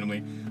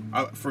randomly.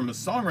 From a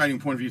songwriting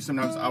point of view,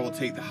 sometimes I will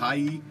take the high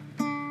E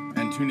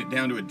and tune it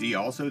down to a D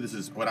also. This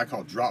is what I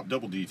call drop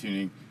double D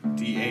tuning.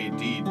 D, A,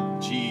 D,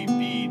 G,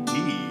 B, D.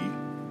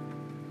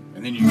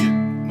 And then you get,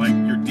 like,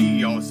 your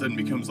D all of a sudden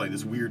becomes like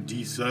this weird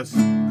D sus.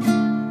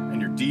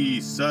 And your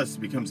D sus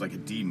becomes like a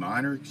D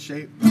minor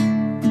shape.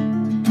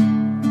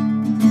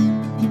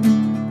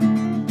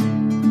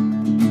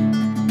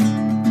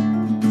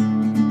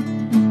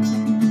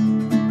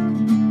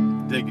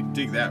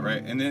 Dig that,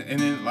 right? And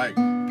then like,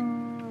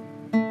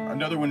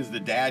 another one is the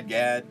Dad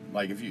Gad.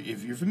 Like if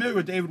you're familiar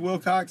with David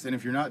Wilcox, and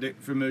if you're not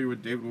familiar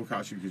with David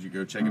Wilcox, you could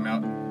go check him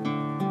out.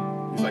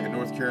 He's like a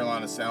North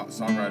Carolina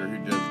songwriter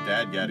who does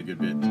Dad Gad a good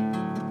bit.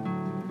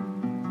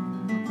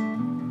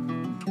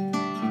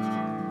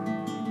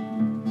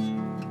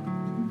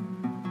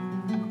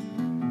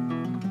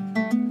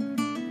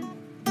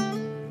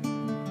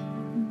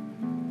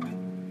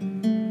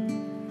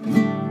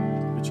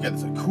 But you got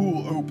this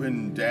cool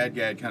open Dad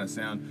Gad kind of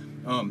sound.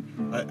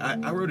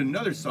 I wrote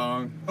another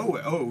song.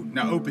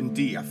 Now open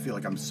D. I feel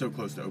like I'm so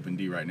close to open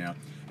D right now,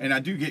 and I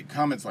do get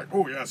comments like,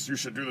 "Oh yes, you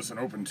should do this in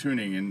open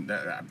tuning." And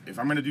if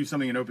I'm going to do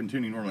something in open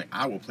tuning, normally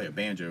I will play a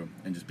banjo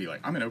and just be like,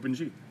 "I'm in open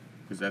G,"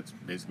 because that's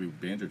basically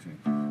banjo tuning.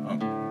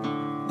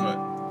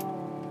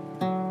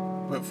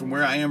 But from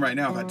where I am right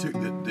now, if I took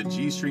the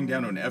G string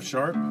down to an F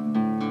sharp,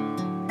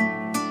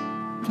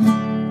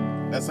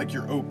 that's like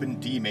your open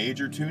D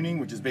major tuning,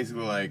 which is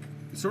basically like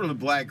sort of the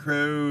Black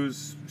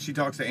Crowes, She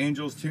Talks to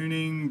Angels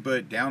tuning,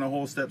 but down a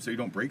whole step so you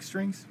don't break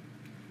strings.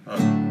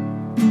 That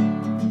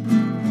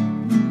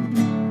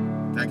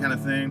kind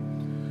of thing.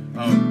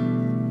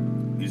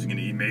 using an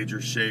E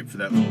major shape for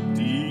that little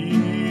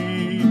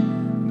D.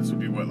 This would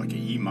be what, like an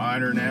E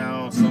minor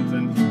now,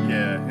 something?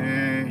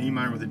 Yeah, E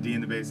minor with a D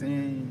in the bass.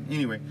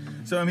 Anyway,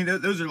 so I mean,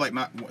 those are like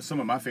some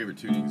of my favorite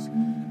tunings.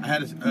 I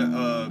had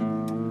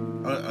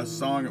a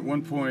song at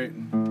one point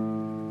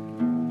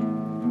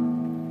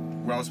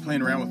where I was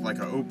playing around with like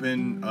an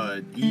open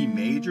E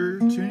major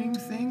tuning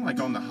thing, like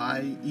on the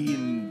high E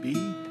and B,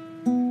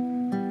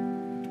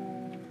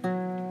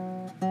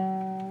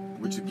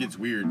 which it gets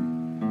weird. All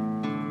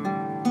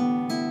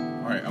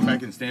right, I'm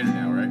back in standard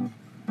now, right?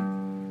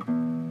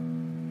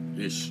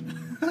 Ish.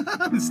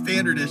 I'm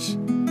standard-ish. I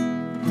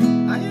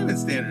am in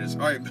standard-ish.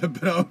 All right,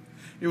 but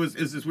it was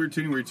this weird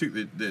tuning where he took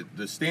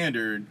the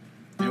standard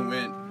and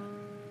went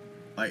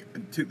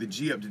like took the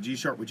G up to G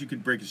sharp, which you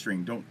could break a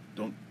string.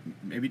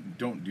 Maybe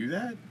don't do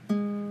that.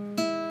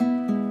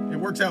 It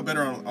works out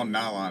better on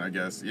nylon, I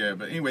guess. Yeah,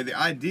 but anyway, the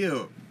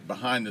idea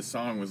behind the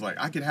song was like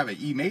I could have an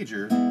E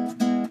major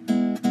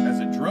as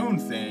a drone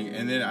thing,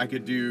 and then I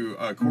could do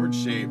chord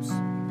shapes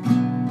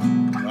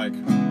like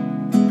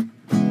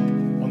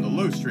on the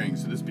low string.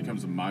 So this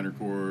becomes a minor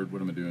chord.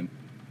 What am I doing?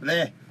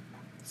 Bleh.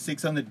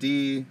 6 on the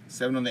D,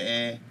 7 on the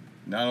A,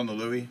 9 on the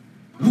Louis.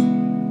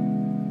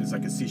 It's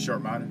like a C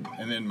sharp minor,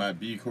 and then my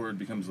B chord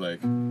becomes like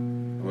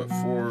what,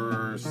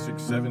 4,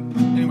 6, 7.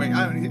 Anyway,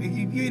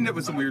 you end up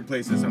with some weird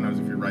places sometimes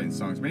if you're writing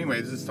songs. But anyway,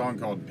 there's this song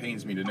called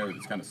 "Pains Me to Know."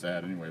 It's kind of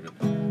sad anyway, but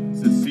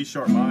it's a C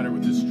sharp minor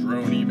with this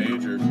drone E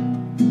major.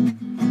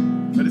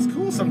 But it's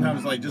cool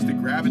sometimes, like just to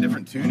grab a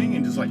different tuning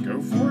and just like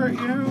go for it,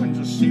 you know, and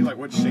just see like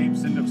what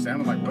shapes end up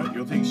sounding like what.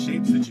 You'll take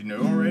shapes that you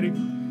know already,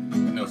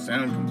 and they'll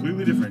sound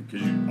completely different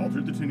because you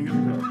altered the tuning of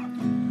the guitar.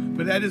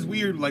 But that is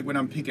weird, like when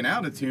I'm picking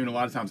out a tune, a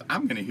lot of times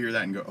I'm going to hear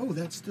that and go, oh,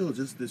 that's still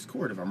just this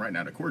chord if I'm writing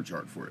out a chord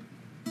chart for it.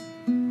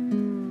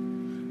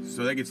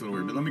 So that gets a little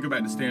weird, but let me go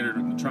back to standard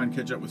and try and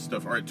catch up with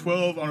stuff. All right,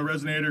 12 on a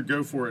resonator,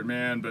 go for it,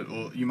 man, but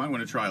you might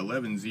want to try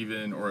 11s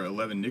even, or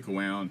 11 nickel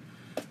wound.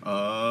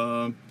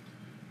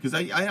 Because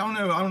I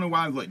don't know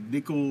why like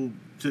nickel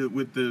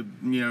with the,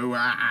 you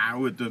know,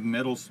 with the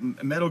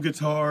metal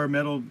guitar,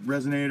 metal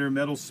resonator,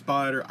 metal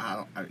spider.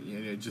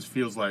 It just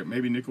feels like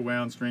maybe nickel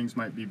wound strings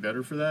might be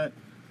better for that.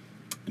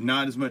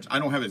 Not as much. I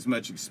don't have as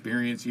much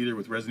experience either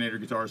with resonator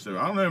guitar, so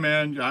I don't know,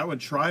 man. I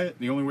would try it.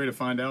 The only way to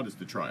find out is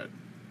to try it,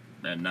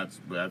 and that's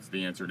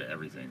the answer to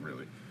everything,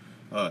 really.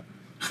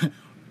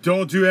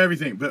 Don't do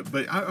everything, but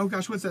oh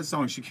gosh, what's that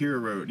song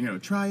Shakira wrote? You know,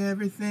 try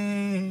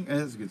everything.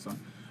 That's a good song.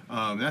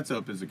 That's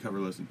up as a cover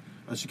lesson.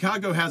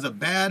 Chicago has a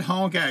bad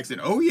honk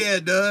accent. Oh yeah,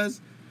 it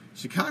does.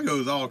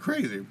 Chicago's all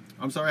crazy.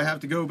 I'm sorry I have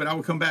to go, but I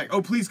will come back.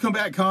 Oh, please come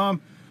back,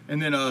 calm. And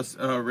then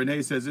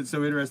Renee says it's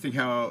so interesting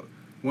how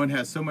one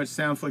has so much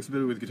sound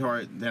flexibility with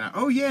guitar. Then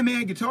oh yeah,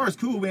 man, guitar is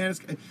cool, man.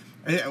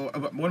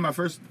 One of my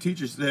first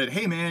teachers said,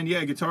 hey man,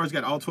 yeah, guitar's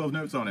got all 12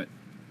 notes on it.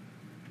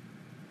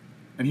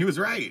 And he was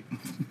right.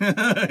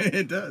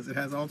 It does. It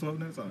has all 12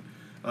 notes on it.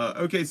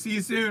 Okay, see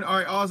you soon. All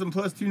right, awesome.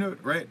 Plus 2 note,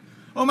 right?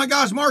 Oh my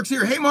gosh, Mark's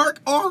here. Hey, Mark.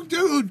 Oh,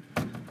 dude.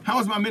 How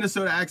is my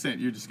Minnesota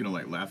accent? You're just going to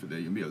like laugh at that.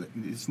 You'll be like,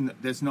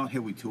 that's not how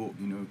we talk,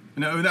 you know.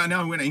 No,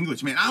 now I went to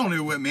English, man. I don't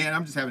know what, man.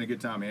 I'm just having a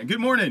good time, man. Good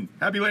morning.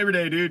 Happy Labor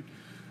Day, dude.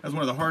 That's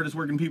one of the hardest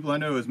working people I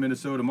know is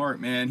Minnesota Mark,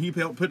 man. He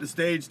helped put the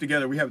stage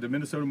together. We have the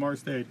Minnesota Mark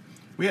stage.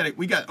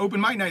 We got open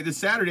mic night this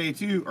Saturday,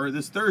 too, or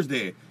this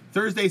Thursday.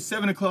 Thursday,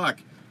 7 o'clock.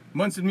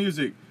 Munson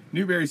Music,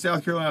 Newberry,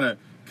 South Carolina.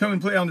 Come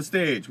and play on the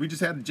stage. We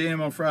just had a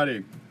jam on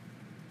Friday.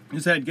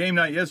 Just had game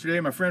night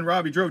yesterday. My friend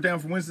Robbie drove down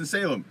from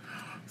Winston-Salem,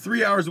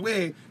 3 hours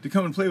away, to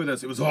come and play with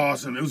us. It was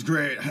awesome. It was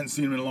great. I hadn't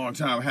seen him in a long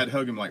time. I had to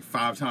hug him like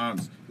 5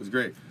 times. It was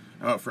great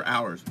for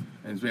hours.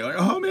 And it's being like,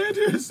 oh man,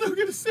 dude, it's so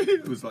good to see you.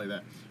 It was like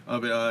that.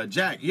 But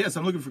Jack, yes,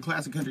 I'm looking for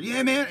classic country.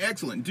 Yeah, man,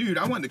 excellent, dude.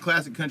 I want the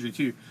classic country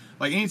too.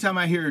 Like anytime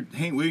I hear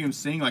Hank Williams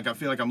sing, like I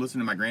feel like I'm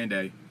listening to my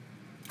granddaddy.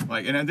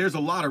 Like, and there's a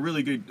lot of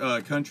really good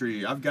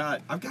country. I've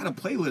got a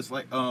playlist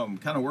like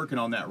kind of working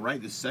on that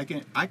right this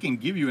second. I can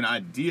give you an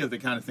idea of the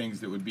kind of things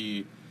that would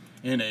be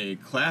in a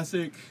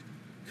classic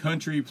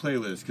country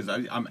playlist because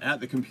I'm at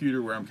the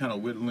computer where I'm kind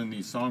of whittling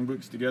these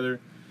songbooks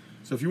together.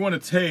 So if you want a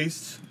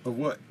taste of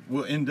what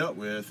we'll end up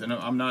with, and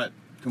I'm not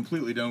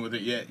completely done with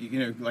it yet. You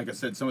know, like I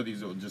said, some of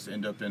these will just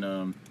end up in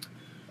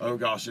oh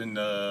gosh, in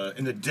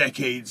the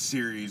Decades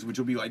series, which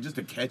will be like just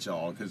a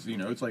catch-all, because you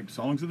know it's like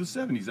songs of the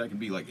 70s. That can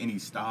be like any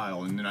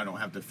style, and then I don't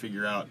have to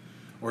figure out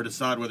or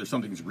decide whether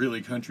something's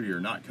really country or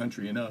not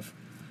country enough.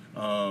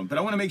 But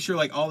I want to make sure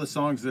like all the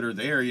songs that are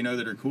there, you know,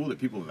 that are cool that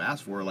people have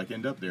asked for, like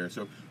end up there.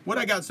 So what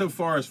I got so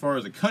far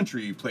as a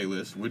country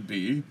playlist would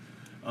be,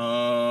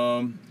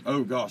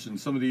 oh gosh, and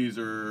some of these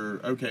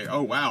are okay.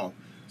 Oh wow.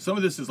 Some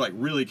of this is like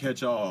really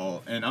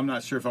catch-all, and I'm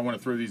not sure if I want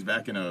to throw these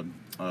back in a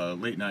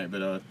late night,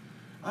 but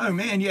oh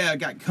man, yeah, I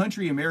got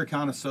country,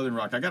 Americana, Southern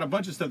rock. I got a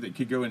bunch of stuff that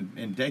could go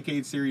in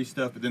Decade series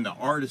stuff, but then the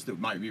artists that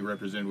might be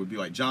represented would be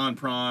like John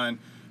Prine,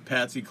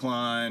 Patsy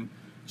Cline,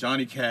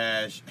 Johnny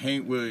Cash,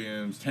 Hank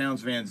Williams,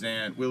 Townes Van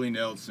Zandt, Willie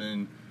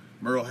Nelson,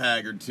 Merle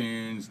Haggard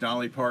tunes,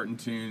 Dolly Parton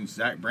tunes,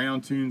 Zac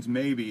Brown tunes,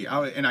 maybe.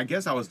 And I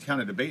guess I was kind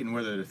of debating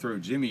whether to throw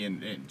Jimmy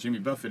and Jimmy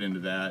Buffett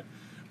into that.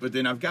 But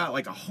then I've got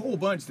like a whole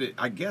bunch that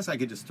I guess I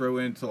could just throw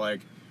into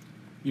like,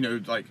 you know,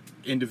 like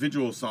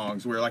individual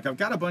songs where like I've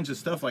got a bunch of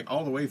stuff like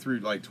all the way through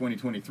like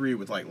 2023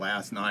 with like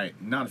Last Night.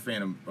 Not a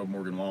fan of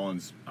Morgan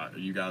Wallen's.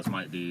 You guys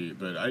might be,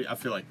 but I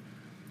feel like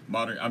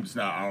modern, I'm just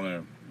not, I don't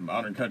know.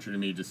 Modern country to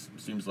me just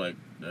seems like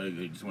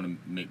they just want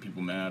to make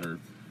people mad or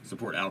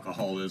support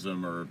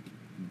alcoholism or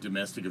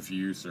domestic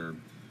abuse, or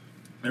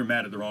they're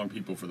mad at the wrong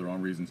people for the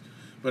wrong reasons.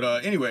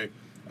 But anyway,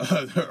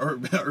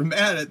 or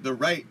mad at the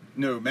right,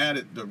 no, mad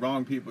at the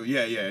wrong people.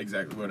 Yeah,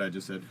 exactly what I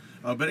just said.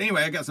 But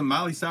anyway, I got some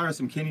Miley Cyrus,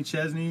 some Kenny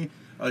Chesney,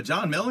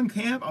 John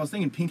Mellencamp. I was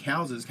thinking Pink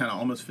Houses kind of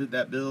almost fit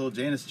that bill.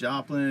 Janis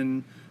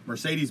Joplin,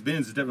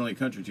 Mercedes-Benz is definitely a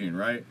country tune,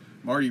 right?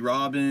 Marty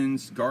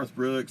Robbins, Garth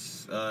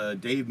Brooks,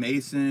 Dave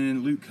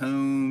Mason, Luke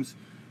Combs,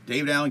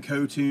 David Allen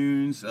Coe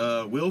tunes,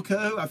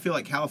 Wilco. I feel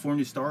like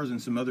California Stars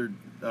and some other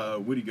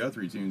Woody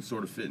Guthrie tunes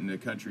sort of fit in the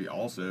country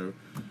also.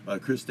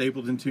 Chris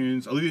Stapleton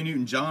tunes. Olivia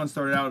Newton-John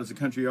started out as a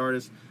country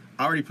artist.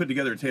 I already put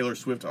together a Taylor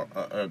Swift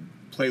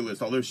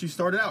playlist, although she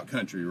started out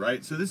country,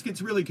 right? So this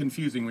gets really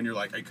confusing when you're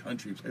like a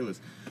country playlist.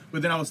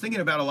 But then I was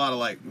thinking about a lot of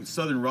like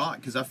Southern rock,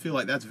 because I feel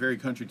like that's very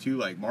country too,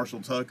 like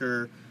Marshall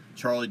Tucker,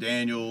 Charlie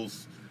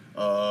Daniels,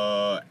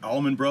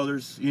 Allman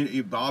Brothers,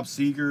 Bob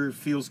Seger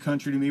feels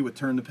country to me with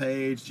Turn the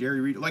Page,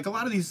 Jerry Reed. Like a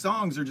lot of these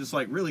songs are just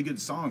like really good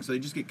songs, so they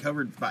just get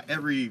covered by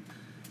every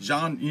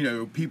genre, you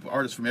know,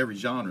 artists from every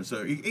genre.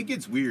 So it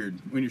gets weird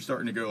when you're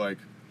starting to go like,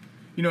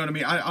 you know what I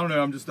mean? I don't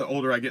know, I'm just, the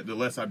older I get, the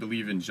less I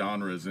believe in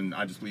genres, and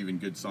I just believe in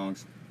good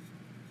songs.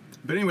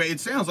 But anyway, it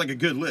sounds like a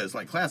good list.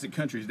 Like classic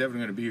country is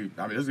definitely going to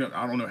be, I mean,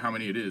 I don't know how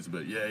many it is,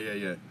 but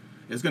yeah.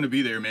 It's going to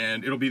be there,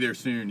 man. It'll be there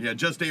soon. Yeah,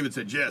 Just David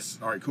said yes.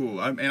 All right, cool.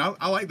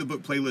 I like the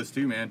book playlist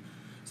too, man.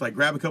 It's like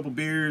grab a couple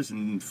beers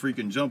and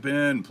freaking jump in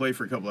and play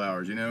for a couple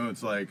hours, you know?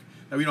 It's like,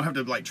 we don't have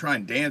to like try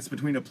and dance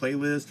between a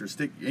playlist or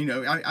stick, you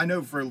know. I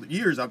know for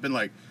years I've been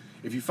like,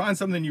 if you find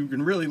something you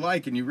can really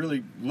like and you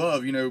really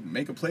love, you know,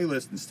 make a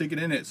playlist and stick it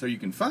in it so you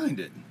can find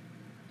it.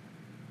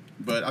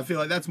 But I feel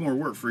like that's more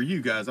work for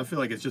you guys. I feel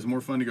like it's just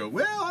more fun to go,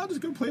 well, I'll just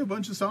go play a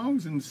bunch of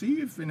songs and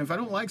see if I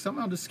don't like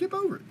something, I'll just skip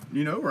over it,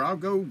 you know, or I'll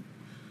go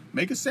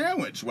make a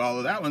sandwich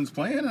while that one's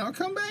playing, and I'll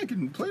come back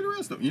and play the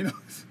rest of them, you know.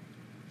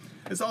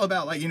 It's all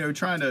about, like, you know,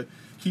 trying to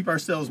keep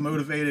ourselves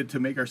motivated to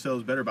make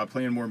ourselves better by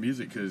playing more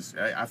music, because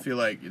I feel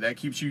like that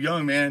keeps you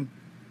young, man.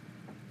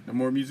 The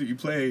more music you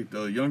play,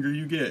 the younger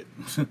you get.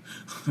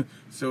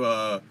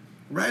 So,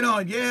 right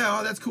on. Yeah,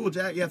 oh, that's cool,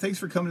 Jack. Yeah, thanks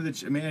for coming to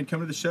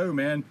the show,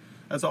 man.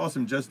 That's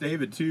awesome. Just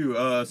David, too.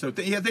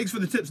 Yeah, thanks for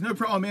the tips. No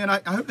problem, man. I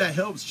hope that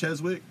helps,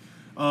 Cheswick,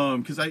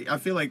 because I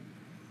feel like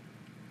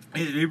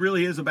it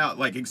really is about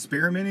like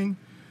experimenting,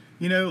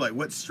 you know, like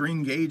what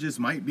string gauges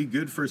might be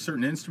good for a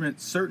certain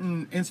instrument.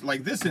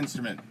 Like this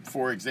instrument,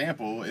 for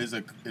example, is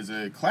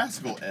a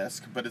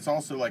classical-esque, but it's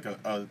also like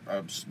a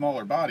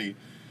smaller body,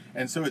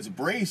 and so it's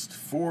braced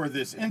for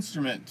this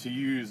instrument to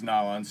use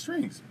nylon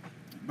strings.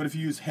 But if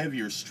you use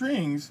heavier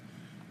strings,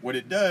 what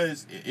it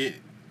does, it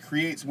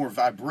creates more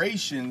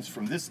vibrations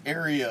from this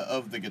area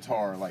of the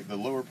guitar. Like the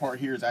lower part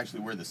here is actually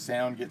where the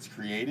sound gets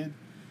created.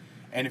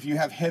 And if you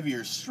have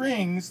heavier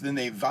strings, then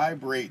they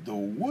vibrate the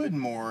wood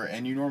more,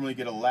 and you normally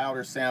get a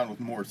louder sound with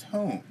more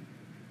tone.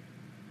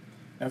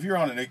 Now, if you're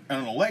on an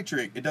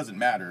electric, it doesn't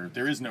matter.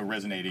 There is no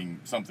resonating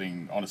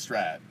something on a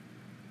Strat,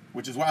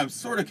 which is why I'm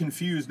sort of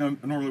confused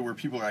normally where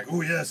people are like,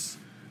 oh, yes,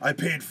 I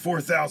paid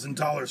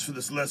 $4,000 for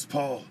this Les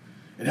Paul.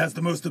 It has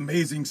the most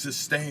amazing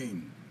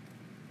sustain.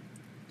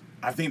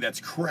 I think that's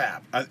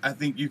crap. I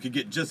think you could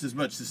get just as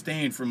much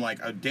sustain from like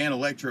a Dan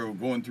Electro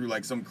going through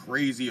like some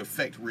crazy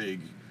effect rig.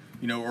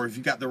 You know, or if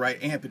you got the right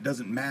amp, it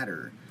doesn't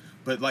matter.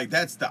 But like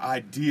that's the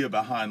idea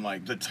behind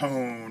like the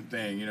tone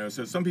thing, you know.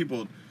 So some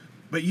people,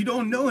 but you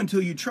don't know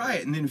until you try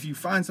it. And then if you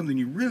find something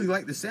you really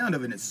like the sound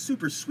of it and it's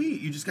super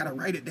sweet, you just got to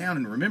write it down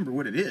and remember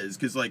what it is,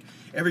 because like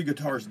every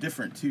guitar is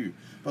different too.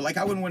 But like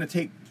I wouldn't want to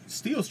take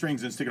steel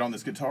strings and stick it on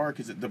this guitar,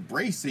 because the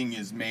bracing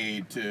is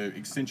made to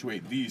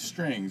accentuate these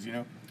strings, you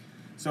know.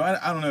 So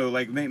I don't know,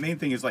 like main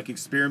thing is like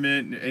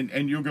experiment,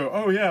 and you'll go,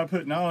 oh yeah, I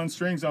put nylon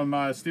strings on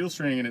my steel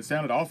string and it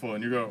sounded awful,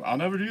 and you go, I'll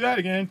never do that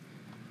again,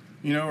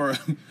 you know. Or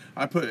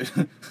I put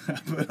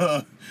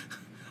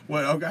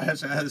oh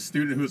gosh, I had a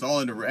student who was all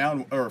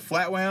into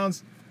flat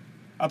wounds.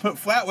 I put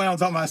flat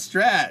wounds on my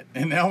Strat,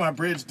 and now my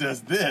bridge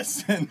does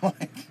this, and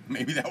like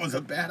maybe that was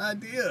a bad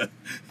idea.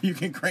 You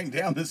can crank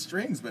down the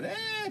strings, but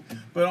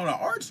on an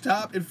arch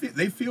top,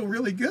 they feel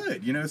really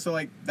good, you know. So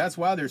like that's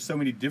why there's so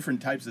many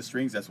different types of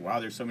strings. That's why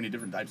there's so many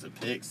different types of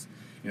picks.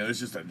 You know, there's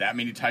just that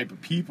many type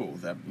of people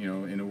that, you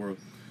know, in the world.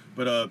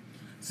 But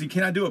see,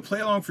 can I do a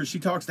play along for She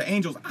Talks to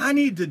Angels? I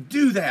need to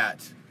do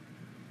that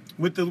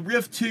with the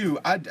riff too.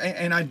 I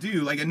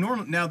do like a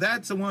normal. Now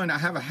that's the one I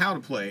have a how to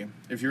play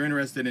if you're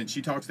interested in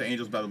She Talks to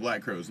Angels by the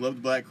Black Crowes. Love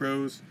the Black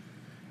Crowes.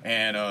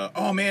 And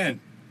oh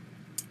man,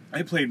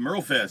 I played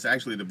Merlefest.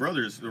 Actually, the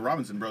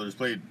Robinson brothers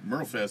played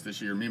Merlefest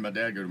this year. Me and my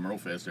dad go to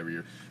Merlefest every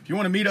year. If you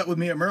want to meet up with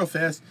me at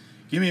Merlefest,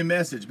 give me a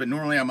message. But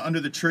normally I'm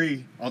under the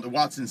tree on the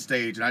Watson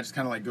stage, and I just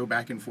kind of like go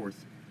back and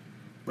forth.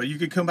 But you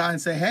could come by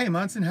and say, hey,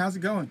 Munson, how's it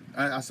going?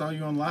 I saw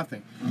you on the live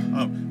thing.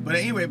 But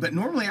anyway, but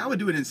normally I would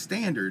do it in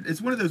standard. It's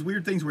one of those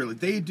weird things where like,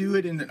 they do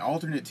it in an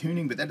alternate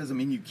tuning, but that doesn't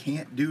mean you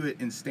can't do it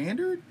in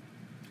standard.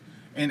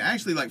 And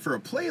actually, like for a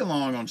play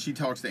along on She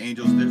Talks to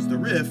Angels, there's the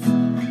riff.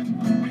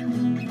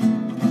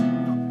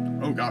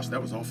 Oh gosh,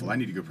 that was awful. I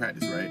need to go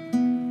practice, right?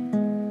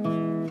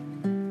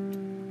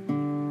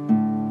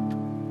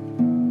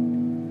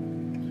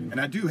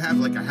 And I do have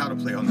like a how to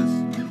play on this.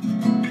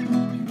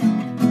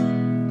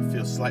 I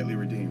feel slightly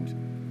redeemed,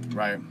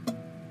 right?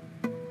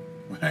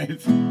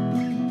 Right?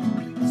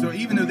 So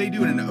even though they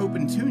do it in an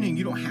open tuning,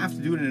 you don't have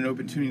to do it in an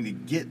open tuning to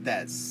get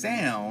that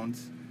sound.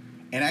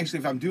 And actually,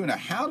 if I'm doing a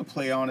how to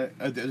play on it,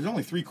 there's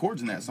only 3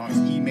 chords in that song. It's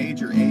E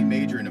major, A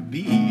major, and a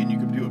B, and you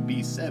can do a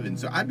B7.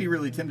 So I'd be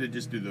really tempted to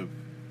just do the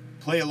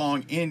play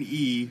along in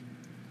E,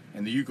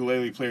 and the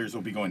ukulele players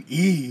will be going,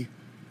 E?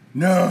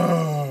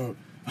 No!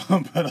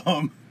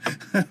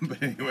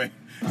 But anyway,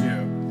 you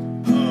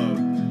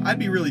know, I'd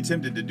be really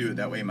tempted to do it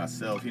that way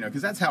myself, you know,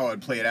 because that's how I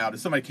would play it out. If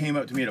somebody came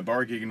up to me at a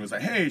bar gig and was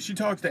like, hey, She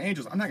Talks to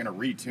Angels, I'm not going to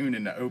retune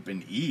into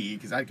open E,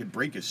 because I could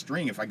break a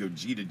string if I go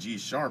G to G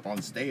sharp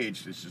on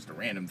stage. It's just a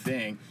random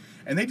thing.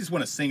 And they just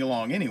want to sing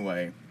along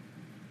anyway.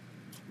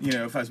 You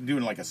know, if I was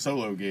doing like a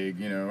solo gig,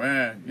 you know,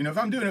 if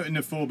I'm doing it in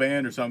a full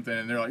band or something,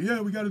 and they're like, yeah,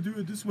 we got to do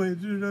it this way,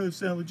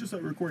 sound like just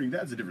like recording,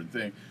 that's a different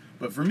thing.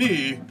 But for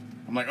me,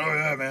 I'm like, oh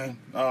yeah, man,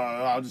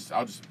 I'll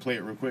just play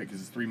it real quick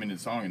because it's a 3-minute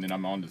song, and then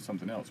I'm on to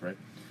something else, right?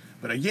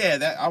 But yeah,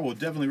 that I will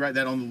definitely write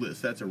that on the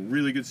list. That's a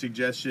really good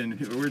suggestion.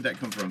 Where'd that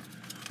come from?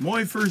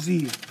 Moy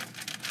Ferzi.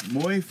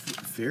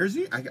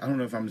 I don't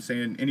know if I'm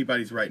saying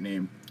anybody's right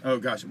name. Oh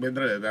gosh,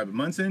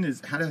 Munson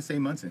is, how did I say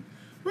Munson?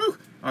 Woo!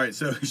 All right,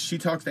 so She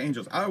Talks to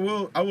Angels. I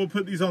will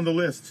put these on the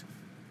list,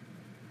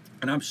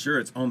 and I'm sure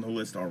it's on the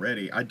list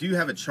already. I do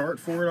have a chart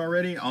for it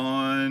already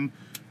on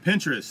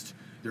Pinterest.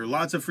 There are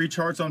lots of free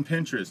charts on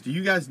Pinterest. Do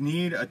you guys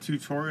need a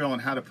tutorial on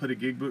how to put a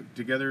gig book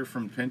together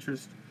from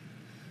Pinterest?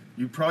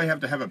 You probably have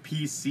to have a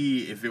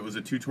PC if it was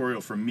a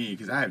tutorial from me,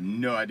 because I have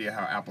no idea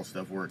how Apple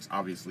stuff works,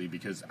 obviously,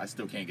 because I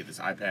still can't get this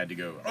iPad to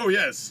go, oh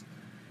yes,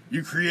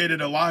 you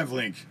created a live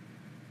link.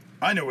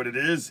 I know what it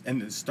is, and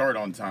then start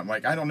on time.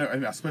 Like, I don't know,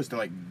 am I supposed to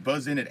like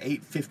buzz in at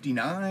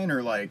 8:59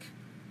 or like,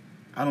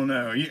 I don't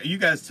know. You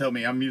guys tell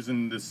me. I'm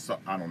using this,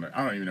 I don't know.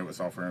 I don't even know what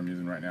software I'm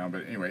using right now,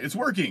 but anyway, it's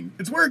working.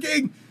 It's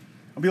working.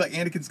 I'll be like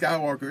Anakin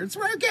Skywalker. It's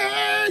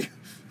working.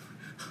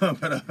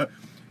 But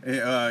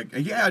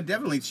yeah,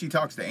 definitely She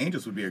Talks to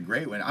Angels would be a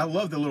great one. I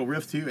love the little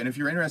riff too, and if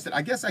you're interested,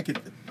 I guess I could,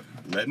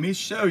 let me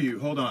show you.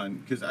 Hold on,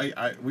 because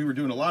we were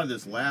doing a lot of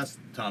this last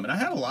time, and I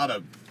had a lot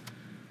of,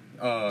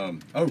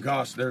 oh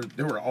gosh, there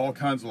were all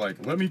kinds of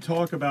like, let me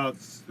talk about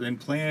and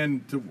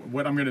plan to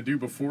what I'm going to do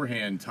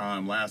beforehand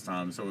time last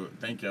time. So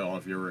thank y'all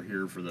if you were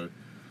here for the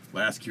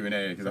last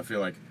Q&A, because I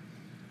feel like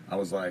I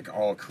was like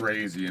all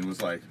crazy and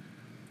was like,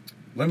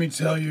 let me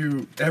tell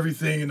you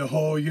everything in the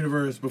whole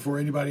universe before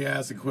anybody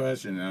asks a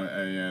question.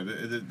 Yeah,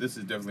 this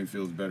definitely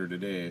feels better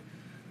today.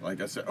 Like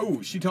I said,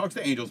 oh, She Talks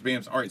to Angels,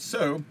 BAMs. All right,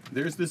 so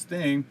there's this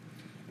thing.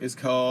 It's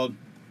called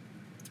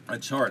a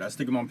chart. I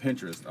stick them on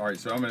Pinterest. All right,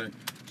 so I'm going to,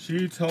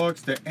 She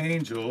Talks to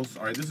Angels.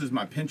 All right, this is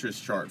my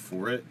Pinterest chart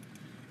for it.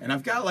 And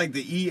I've got like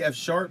the E, F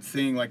sharp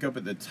thing like up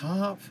at the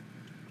top.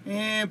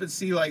 And, but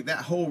see, like that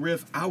whole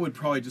riff, I would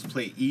probably just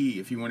play E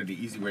if you wanted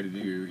the easy way to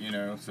do, you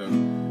know, so.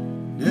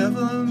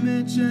 Never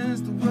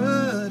mentions the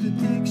word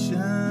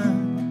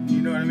addiction.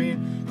 You know what I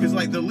mean? Because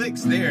like the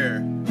licks there.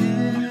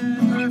 In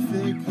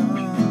perfect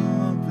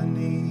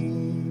company.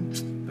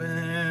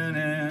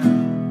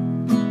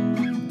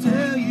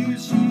 Tell you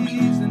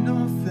she's an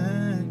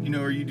orphan. You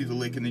know, or you do the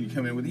lick and then you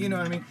come in with, you know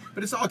what I mean?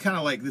 But it's all kind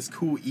of like this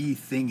cool E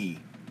thingy.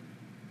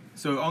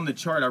 So on the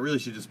chart, I really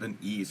should have just been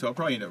E. So I'll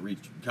probably end up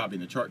copying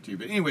the chart too.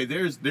 But anyway,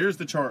 there's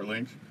the chart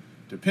link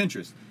to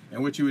Pinterest.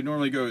 And what you would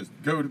normally go is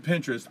go to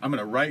Pinterest. I'm going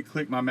to right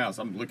click my mouse.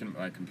 I'm looking at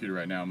my computer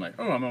right now. I'm like,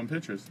 oh, I'm on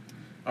Pinterest.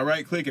 I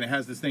right click and it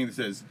has this thing that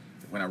says,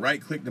 when I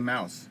right click the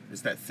mouse,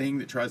 it's that thing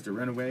that tries to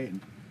run away. And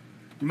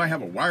you might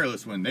have a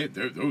wireless one.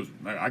 Those,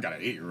 I got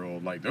an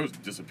 8-year-old. Like those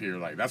disappear.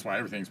 Like that's why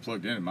everything's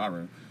plugged in my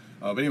room.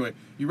 But anyway,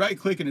 you right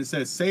click and it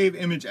says save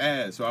image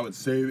as. So I would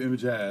save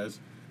image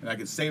as. And I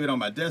could save it on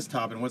my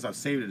desktop, and once I've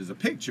saved it as a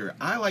picture,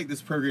 I like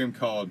this program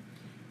called,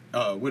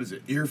 what is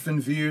it, Earfin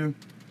View?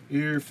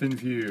 Earfin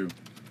View.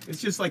 It's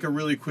just like a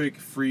really quick,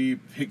 free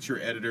picture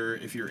editor.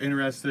 If you're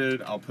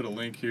interested, I'll put a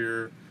link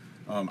here.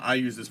 I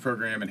use this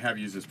program and have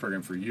used this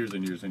program for years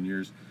and years and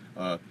years.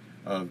 I'll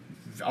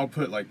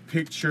put like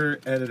picture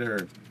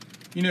editor,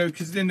 you know,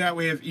 because then that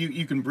way if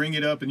you can bring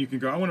it up and you can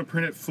go, I want to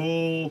print it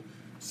full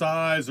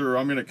size, or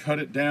I'm going to cut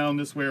it down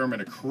this way, or I'm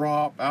going to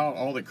crop out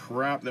all the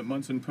crap that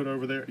Munson put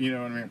over there, you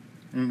know what I mean,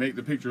 and make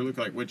the picture look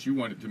like what you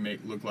want it to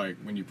look like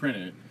when you print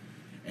it.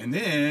 And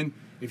then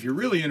if you're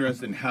really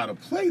interested in how to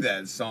play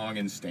that song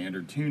in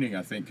standard tuning,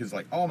 I think, because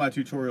like all my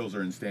tutorials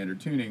are in standard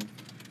tuning,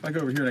 if I go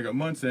over here and I go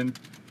Munson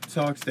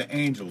Talks to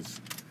Angels,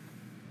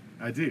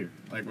 I do,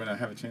 like when I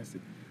have a chance to,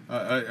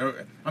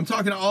 I'm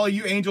talking to all of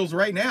you angels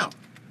right now,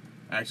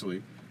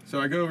 actually.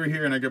 So I go over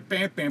here and I go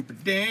bam bam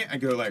bam, I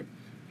go like,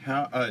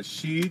 how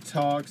she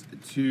talks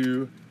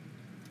to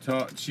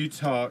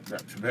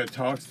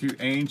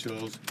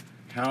angels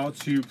how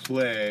to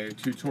play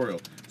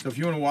tutorial. So if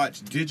you want to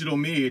watch Digital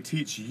Me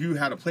teach you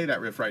how to play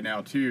that riff right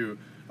now too,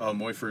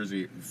 Moi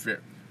Ferzi.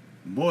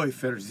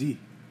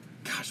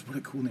 Gosh, what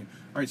a cool name.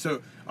 All right,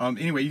 so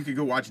anyway, you could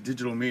go watch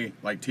Digital Me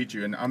like teach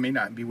you, and I may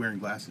not be wearing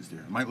glasses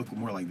there. I might look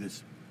more like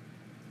this.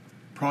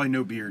 Probably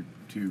no beard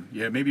too.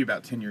 Yeah, maybe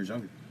about 10 years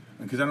younger.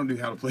 Because I don't do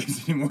how to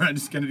plays anymore. I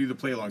just kind of do the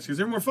play alongs because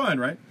they're more fun,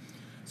 right?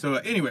 So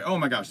anyway, oh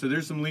my gosh, so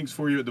there's some links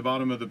for you at the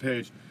bottom of the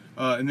page.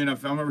 And then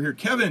I'm over here,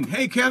 Kevin.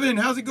 Hey Kevin,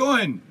 how's it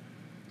going?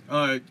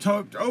 Oh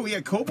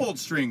yeah, cobalt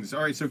strings.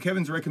 All right, so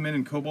Kevin's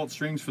recommending cobalt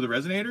strings for the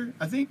resonator,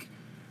 I think,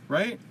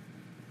 right?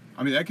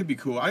 I mean, that could be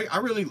cool. I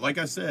really, like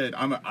I said,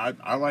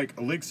 I like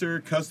Elixir,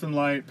 Custom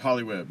Light,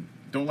 Polyweb.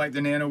 Don't like the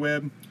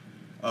NanoWeb.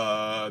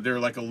 They're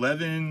like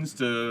 11s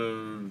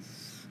to,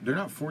 they're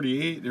not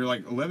 48, they're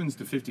like 11s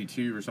to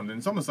 52 or something.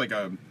 It's almost like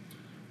a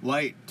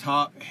light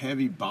top,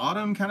 heavy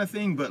bottom kind of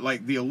thing, but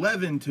like the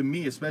 11 to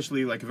me,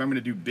 especially like if I'm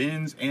gonna do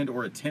bends and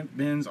or attempt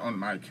bends on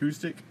my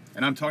acoustic,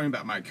 and I'm talking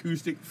about my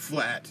acoustic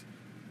flat,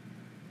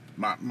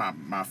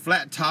 my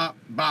flat top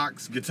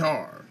box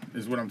guitar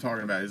is what I'm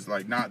talking about. It's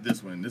like not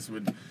this one. This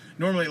would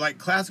normally, like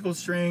classical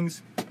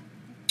strings,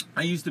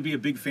 I used to be a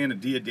big fan of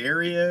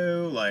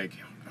Diodario, like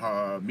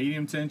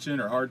medium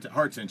tension or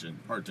hard tension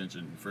for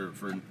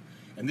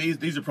and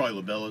these are probably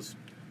Labellas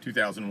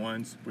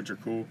 2001s, which are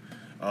cool.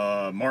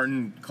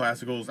 Martin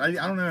classicals. I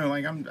don't know.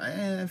 Like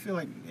I feel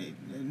like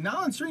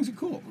nylon strings are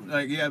cool.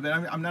 Like yeah, but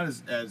I'm not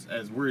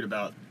as worried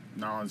about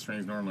nylon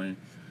strings normally.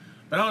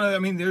 But I don't know. I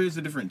mean, there is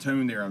a different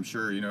tone there. I'm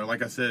sure. You know,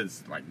 like I said,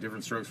 it's like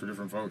different strokes for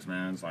different folks,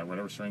 man. It's like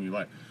whatever string you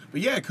like.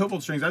 But yeah,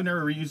 cobalt strings. I've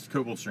never reused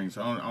cobalt strings,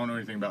 so I don't know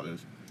anything about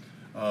those.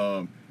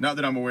 Not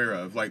that I'm aware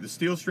of. Like the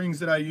steel strings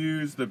that I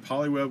use, the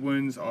Polyweb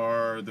ones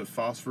are the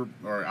phosphor,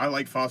 or I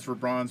like phosphor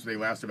bronze. They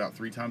last about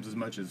 3 times as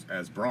much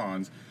as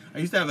bronze. I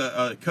used to have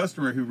a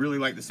customer who really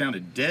liked the sound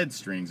of dead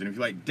strings, and if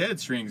you like dead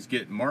strings,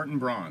 get Martin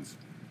bronze,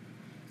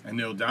 and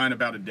they'll die in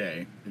about a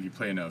day if you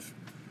play enough,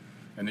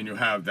 and then you'll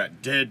have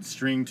that dead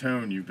string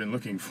tone you've been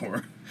looking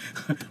for,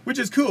 which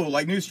is cool.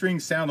 Like new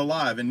strings sound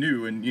alive and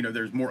new, and you know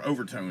there's more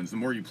overtones. The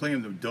more you play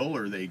them, the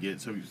duller they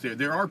get. So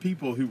there are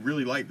people who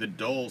really like the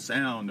dull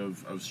sound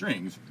of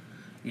strings.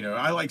 You know,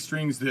 I like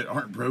strings that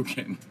aren't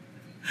broken.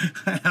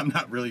 I'm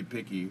not really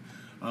picky.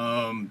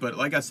 But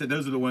like I said,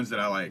 those are the ones that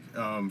I like.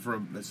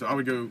 So I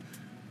would go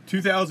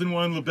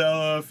 2001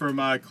 Labella for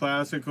my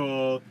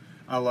classical.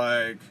 I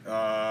like,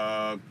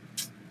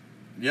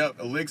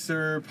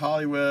 Elixir,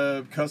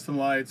 Polyweb, Custom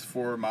Lights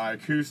for my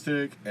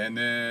acoustic, and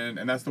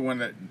that's the one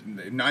that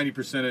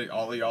 90% of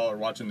all of y'all are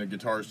watching the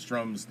guitar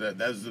strums.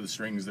 Those are the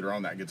strings that are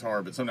on that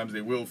guitar. But sometimes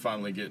they will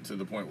finally get to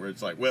the point where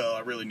it's like, well, I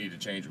really need to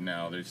change them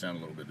now. They sound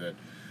a little bit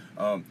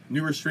dead.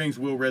 Newer strings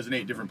will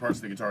resonate different parts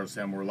of the guitar to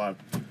sound more live.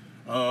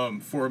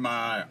 For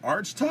my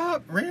arch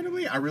top,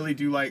 randomly, I really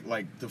do like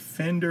the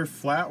Fender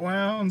flat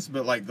wounds,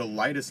 but like the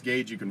lightest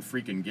gauge you can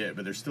freaking get,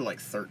 but they're still like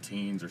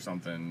 13s or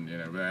something, you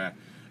know. Blah.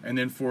 And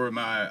then for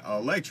my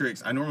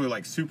electrics, I normally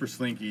like Super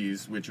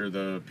Slinkies, which are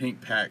the pink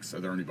packs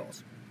of the Ernie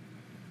Balls.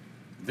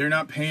 They're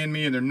not paying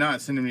me and they're not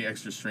sending me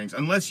extra strings.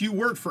 Unless you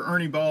work for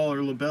Ernie Ball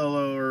or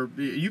Labella, or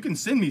you can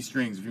send me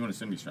strings if you want to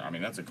send me strings. I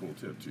mean, that's a cool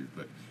tip too.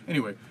 But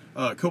anyway,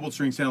 cobalt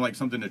strings sound like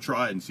something to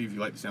try and see if you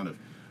like the sound of.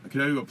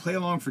 Could I do a play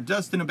along for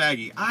Dust in a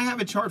Baggie? I have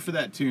a chart for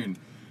that tune.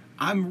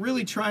 I'm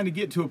really trying to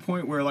get to a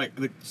point where like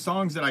the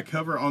songs that I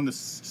cover on the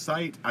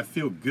site I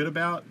feel good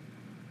about.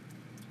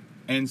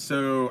 And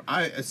so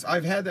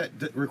I've had that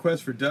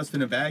request for Dust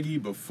in a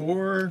Baggie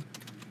before,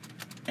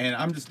 and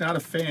I'm just not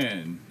a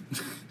fan.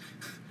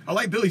 I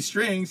like Billy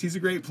Strings, he's a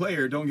great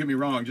player, don't get me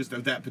wrong, just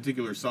of that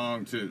particular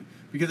song too,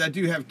 because I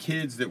do have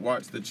kids that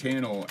watch the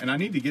channel, and I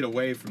need to get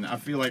away from that. I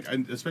feel like,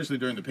 especially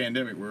during the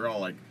pandemic, we're all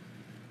like,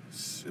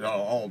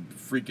 all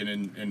freaking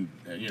and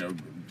you know,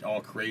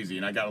 all crazy,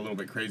 and I got a little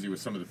bit crazy with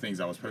some of the things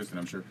I was posting,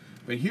 I'm sure.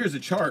 But here's a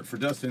chart for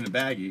Dust in a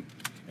Baggie,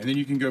 and then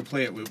you can go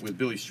play it with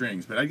Billy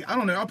Strings. But I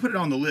don't know, I'll put it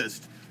on the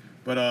list.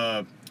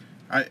 But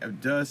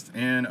Dust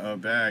in a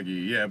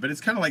Baggie, yeah, but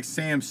it's kind of like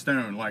Sam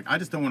Stone. Like, I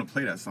just don't want to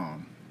play that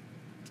song.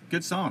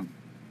 Good song.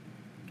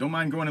 Don't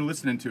mind going and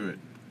listening to it.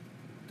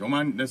 Don't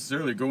mind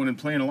necessarily going and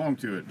playing along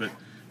to it. But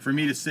for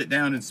me to sit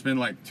down and spend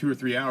like 2 or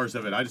 3 hours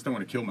of it, I just don't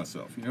want to kill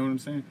myself. You know what I'm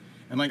saying?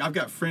 And like, I've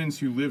got friends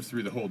who live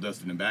through the whole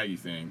Dust in a Baggie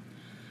thing.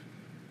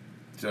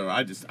 So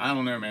I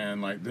don't know,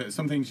 man. Like,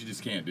 some things you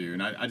just can't do,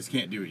 and I just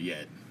can't do it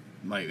yet.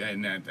 Like,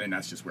 and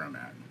that's just where I'm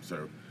at.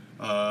 So,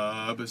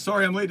 but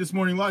sorry I'm late this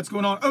morning. Lots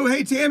going on. Oh,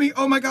 hey Tammy.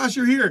 Oh my gosh,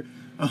 you're here.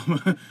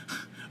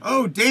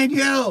 Oh,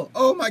 Danielle.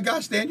 Oh my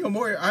gosh, Danielle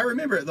Moy. I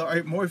remember it.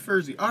 Moy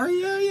Ferzi. Oh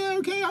yeah,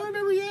 okay. I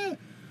remember. Yeah.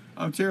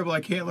 I'm terrible.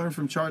 I can't learn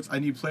from charts. I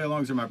need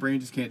play-alongs, or my brain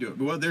just can't do it.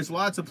 But well, there's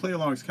lots of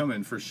play-alongs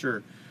coming for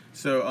sure.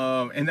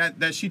 So, and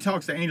that She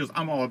Talks to Angels,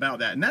 I'm all about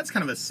that. And that's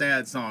kind of a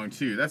sad song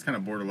too. That's kind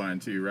of borderline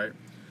too, right?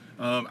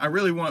 I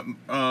really want.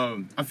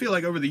 I feel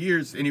like over the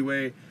years,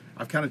 anyway,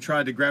 I've kind of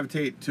tried to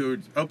gravitate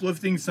towards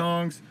uplifting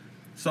songs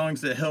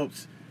that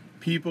helped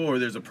people, or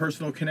there's a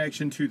personal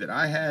connection to that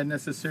I had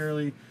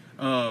necessarily.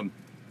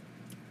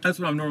 That's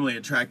what I'm normally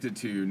attracted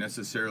to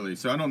necessarily.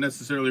 So I don't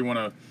necessarily want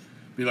to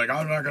be like,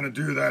 I'm not going to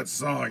do that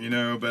song, you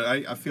know, but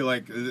I feel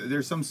like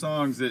there's some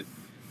songs that,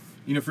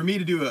 you know, for me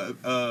to do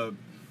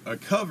a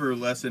cover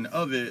lesson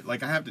of it,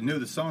 like I have to know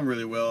the song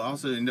really well. I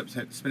also end up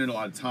spending a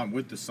lot of time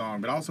with the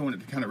song, but I also want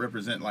it to kind of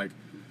represent like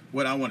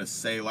what I want to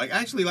say. Like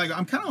actually, like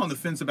I'm kind of on the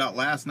fence about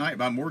Last Night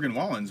by Morgan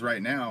Wallen's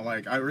right now.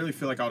 Like I really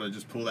feel like I ought to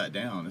just pull that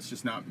down. It's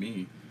just not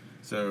me.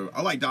 So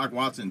I like Doc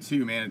Watson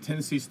too, man. And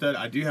Tennessee Stud,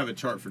 I do have a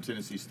chart for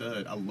Tennessee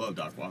Stud. I love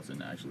Doc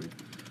Watson actually.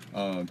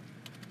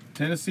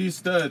 Tennessee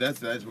Stud,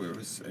 that's where it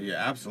was. Yeah,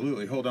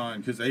 absolutely. Hold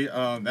on, because they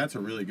that's a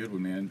really good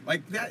one, man.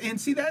 Like that,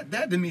 and see that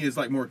to me is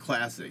like more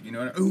classic. You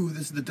know, ooh,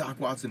 this is the Doc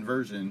Watson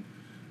version.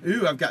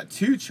 Ooh, I've got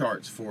 2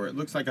 charts for it.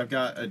 Looks like I've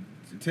got a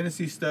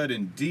Tennessee Stud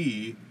in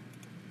D,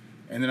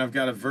 and then I've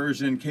got a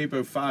version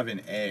Capo 5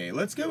 in A.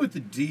 Let's go with the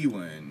D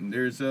one.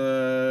 There's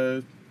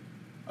a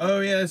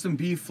oh yeah, some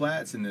B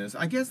flats in this.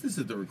 I guess this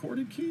is the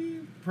recorded key,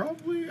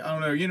 probably. I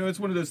don't know. You know, it's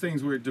one of those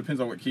things where it depends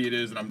on what key it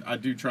is, and I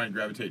do try and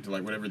gravitate to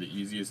like whatever the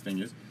easiest thing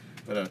is.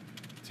 But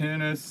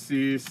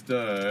Tennessee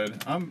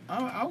Stud,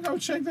 I'll go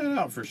check that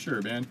out for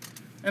sure, man.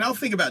 And I'll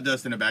think about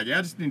dusting it back. Yeah,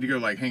 I just need to go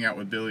like hang out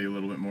with Billy a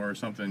little bit more or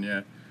something.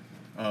 Yeah.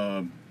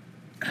 I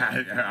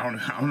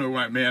don't know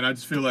why, man. I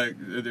just feel like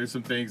there's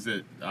some things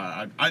that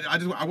I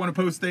want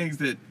to post things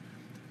that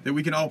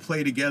we can all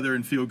play together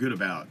and feel good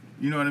about.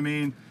 You know what I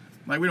mean?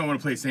 Like, we don't want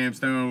to play Sam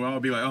Stone. We'll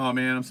all be like, oh,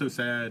 man, I'm so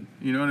sad.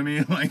 You know what I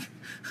mean? Like,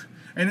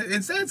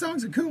 and sad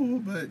songs are cool,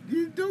 but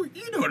you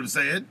know what I'm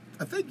saying.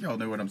 I think y'all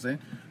know what I'm saying.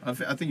 I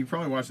think you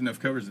probably watched enough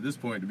covers at this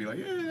point to be like,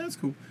 yeah, that's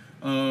cool.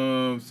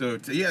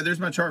 Yeah, there's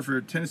my chart for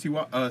Tennessee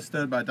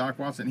Stud by Doc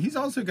Watson. He's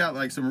also got,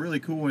 like, some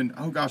really cool, and,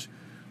 oh, gosh,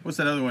 what's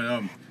that other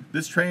one?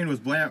 This Train Was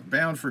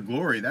Bound for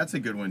Glory. That's a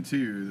good one,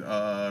 too.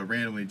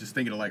 Randomly, just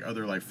thinking of, like,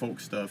 other, like, folk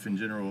stuff in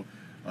general.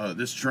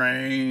 This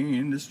train,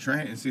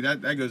 and see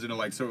that goes into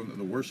like some of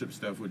the worship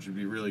stuff, which would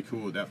be really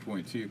cool at that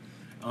point too.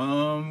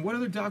 What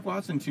other Doc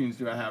Watson tunes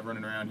do I have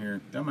running around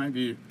here? That might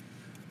be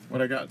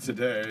what I got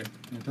today.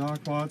 The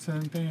Doc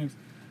Watson things.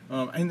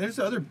 And there's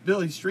other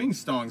Billy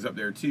Strings songs up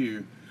there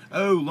too.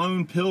 Oh,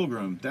 Lone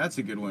Pilgrim, that's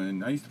a good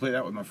one. I used to play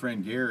that with my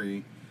friend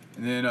Gary.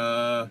 And then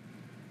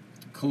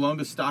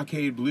Columbus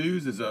Stockade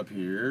Blues is up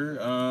here.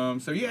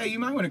 So yeah, you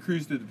might want to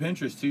cruise to the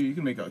Pinterest too. You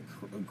can make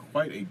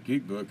quite a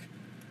gig book.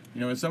 You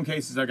know, in some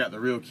cases I got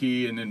the real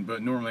key, and then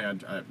but normally I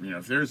you know,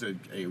 if there's a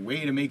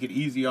way to make it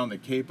easy on the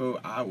capo,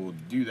 I will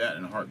do that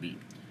in a heartbeat.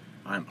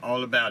 I'm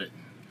all about it.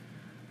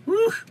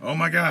 Woo! Oh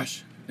my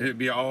gosh, it'd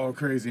be all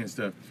crazy and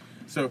stuff.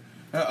 So,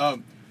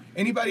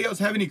 anybody else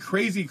have any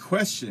crazy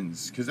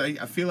questions? Because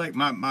I feel like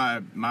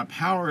my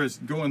power is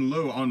going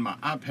low on my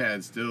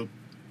iPad still.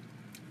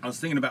 I was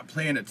thinking about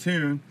playing a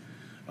tune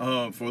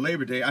for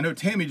Labor Day. I know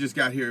Tammy just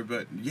got here,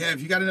 but yeah,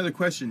 if you got another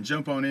question,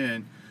 jump on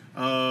in.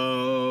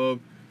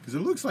 Because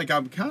it looks like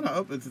I'm kind of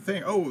up at the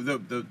thing. Oh,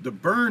 the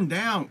Burn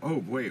Down.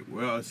 Oh, wait.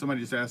 Well,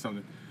 somebody just asked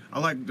something. I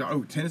like,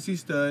 oh, Tennessee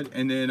Stud.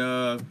 And then,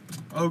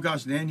 oh,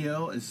 gosh,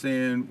 Danielle is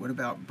saying, what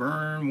about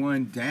Burn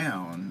One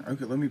Down?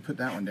 Okay, let me put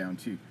that one down,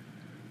 too.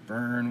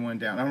 Burn One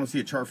Down. I don't see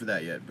a chart for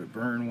that yet, but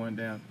Burn One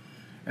Down.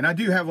 And I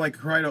do have, like,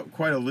 quite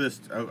a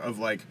list of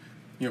like,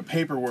 you know,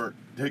 paperwork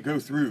to go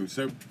through.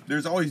 So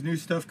there's always new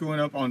stuff going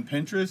up on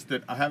Pinterest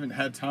that I haven't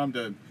had time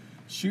to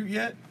shoot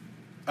yet.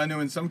 I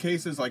know in some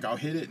cases, like, I'll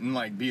hit it and,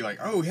 like, be like,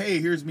 oh, hey,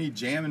 here's me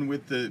jamming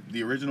with the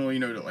original, you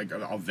know, like,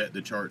 I'll vet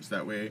the charts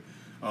that way.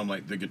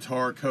 Like, the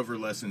guitar cover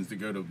lessons to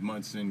go to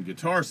Munson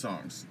guitar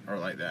songs are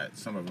like that,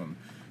 some of them.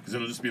 Because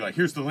it'll just be like,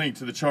 here's the link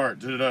to the chart,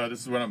 da-da-da,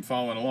 this is what I'm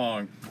following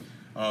along.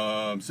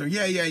 So,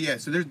 yeah.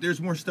 So there's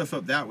more stuff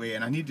up that way,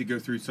 and I need to go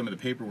through some of the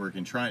paperwork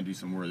and try and do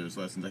some more of those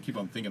lessons. I keep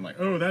on thinking, like,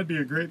 oh, that'd be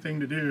a great thing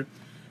to do.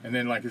 And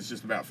then, like, it's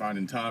just about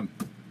finding time.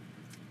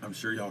 I'm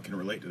sure y'all can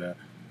relate to that.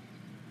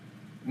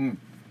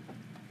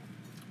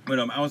 But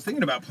I was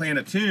thinking about playing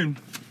a tune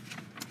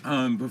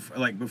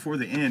before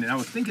the end, and I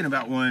was thinking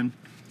about one.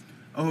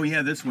 Oh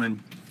yeah, this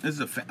one. This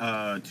is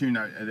a tune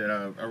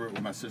that I wrote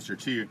with my sister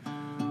too.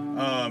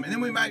 And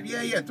then we might,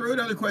 yeah, throw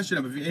another question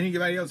up. If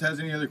anybody else has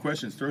any other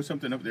questions, throw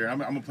something up there. I'm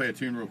gonna play a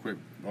tune real quick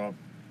while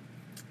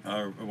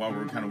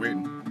we're kind of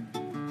waiting.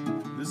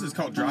 This is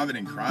called Driving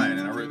and Crying,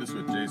 and I wrote this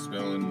with Jay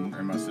Spell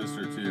and my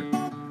sister too.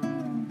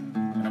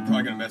 And I'm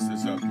probably gonna mess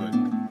this up, but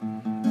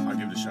I'll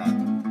give it a shot.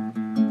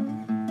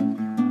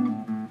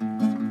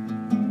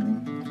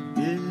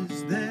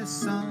 Is there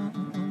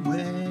some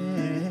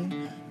way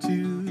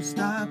to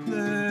stop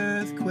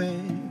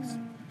earthquakes?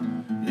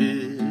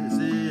 Is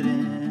it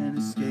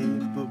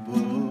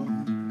inescapable?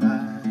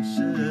 I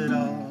should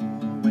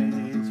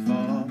always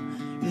fall.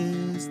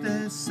 Is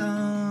there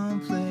some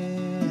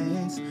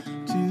place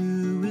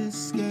to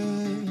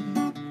escape?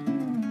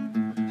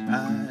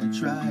 I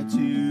try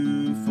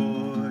to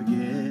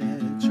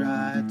forget,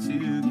 try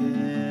to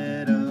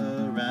get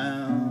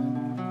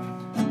around.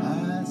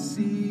 I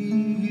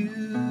see you.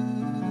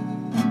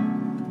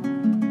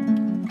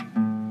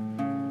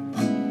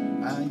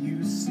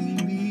 You see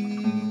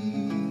me,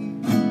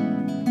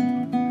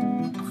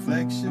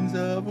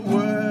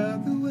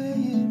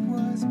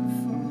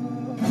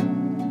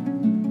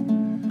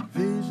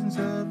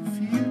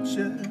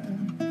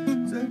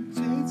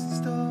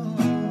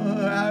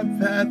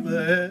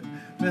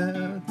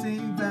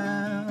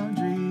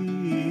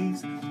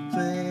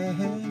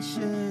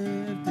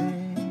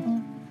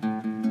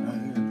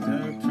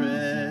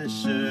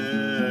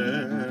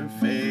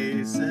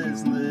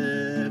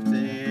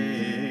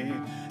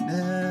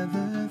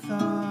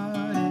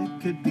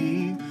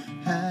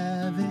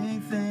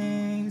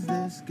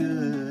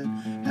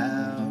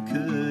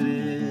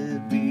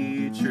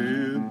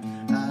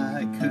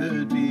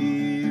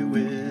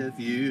 with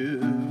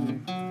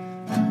you.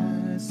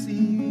 I see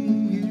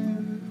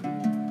you.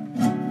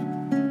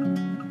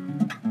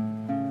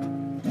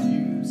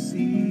 You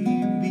see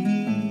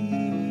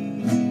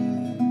me.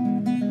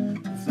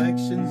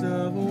 Reflections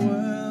of a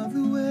world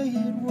the way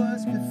it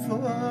was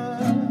before.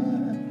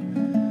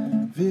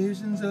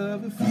 Visions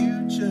of a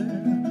future,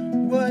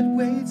 what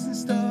waits in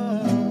store.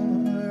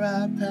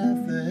 Our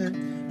path that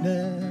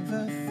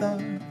never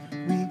thought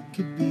we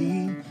could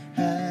be,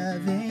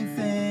 having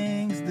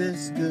things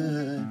this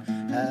good.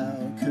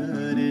 How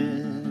could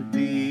it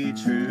be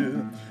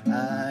true?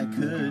 I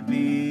could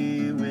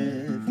be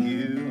with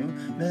you,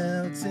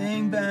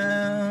 melting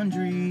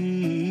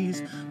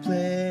boundaries,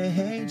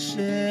 plate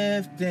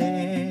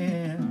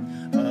shifting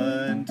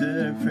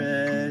under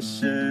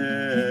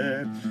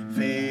pressure,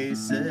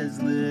 faces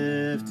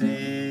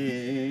lifting.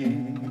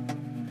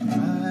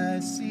 I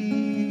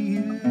see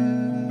you.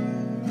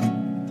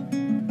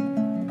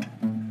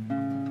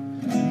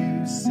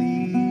 You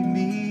see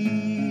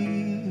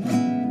me.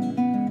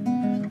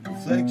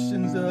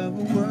 Reflections of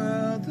a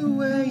world the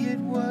way it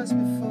was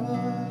before.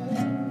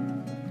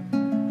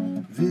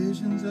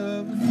 Visions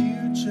of a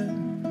future,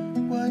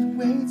 what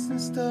waits in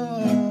store.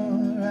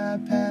 Our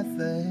path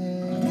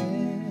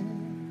ahead.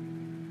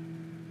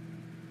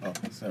 Oh,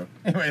 so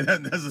anyway,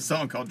 that's a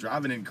song called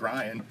Driving and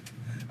Crying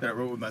that I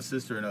wrote with my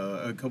sister and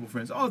a couple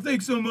friends. Oh,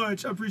 thanks so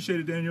much. I appreciate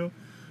it, Daniel.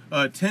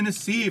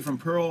 Tennessee from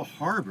Pearl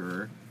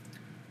Harbor.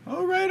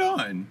 Oh, right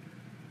on.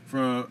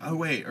 From, oh,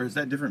 wait, or is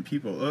that different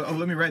people? Oh,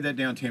 let me write that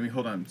down, Tammy.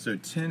 Hold on. So,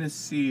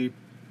 Tennessee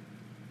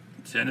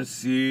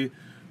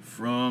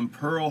from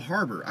Pearl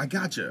Harbor. I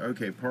gotcha.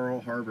 Okay,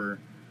 Pearl Harbor.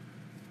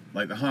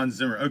 Like the Hans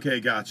Zimmer. Okay,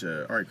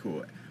 gotcha. All right,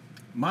 cool.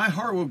 My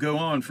Heart Will Go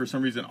On, for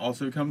some reason,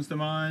 also comes to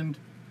mind.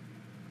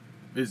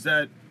 Is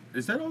that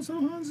also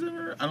Hans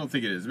Zimmer? I don't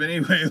think it is. But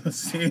anyway, let's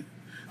see.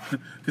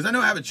 Because I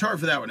know I have a chart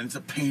for that one, and it's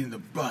a pain in the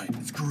butt.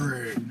 It's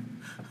great.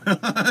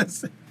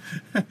 It's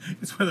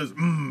one of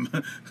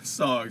those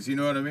songs, you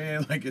know what I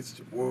mean? Like, it's,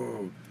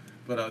 whoa.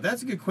 But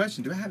that's a good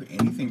question. Do I have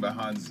anything by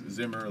Hans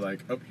Zimmer,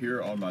 like, up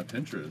here on my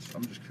Pinterest?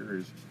 I'm just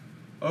curious.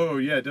 Oh,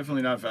 yeah,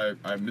 definitely not if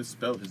I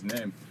misspelled his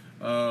name.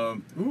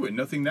 Ooh, and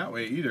Nothing That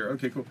Way either.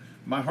 Okay, cool.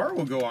 My Heart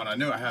Will Go On. I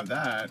know I have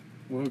that.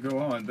 Will Go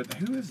On. But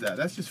who is that?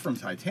 That's just from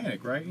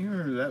Titanic, right? You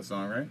remember that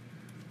song, right?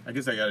 I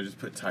guess I gotta just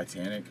put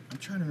Titanic. I'm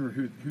trying to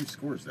remember who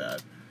scores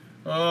that.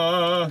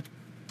 I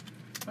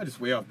just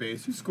way off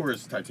base. Who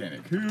scores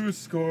Titanic? Who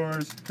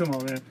scores? Come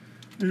on, man.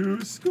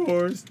 Who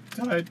scores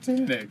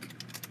Titanic?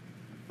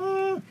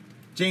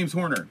 James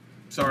Horner.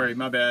 Sorry,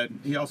 my bad.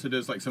 He also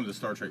does like some of the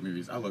Star Trek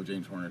movies. I love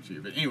James Horner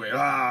too. But anyway,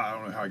 I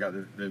don't know how I got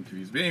them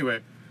confused. But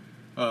anyway,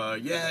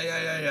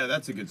 yeah.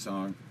 That's a good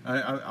song.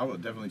 I will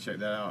definitely check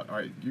that out. All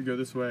right, you go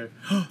this way.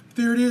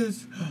 There it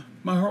is.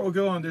 My Heart Will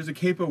Go On. There's a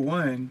capo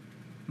one.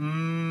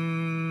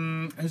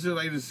 There's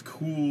like this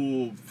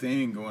cool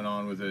thing going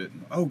on with it.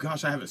 Oh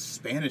gosh, I have a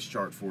Spanish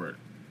chart for it.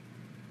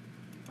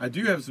 I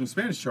do have some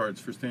Spanish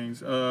charts for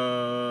things.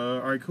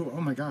 All right, cool.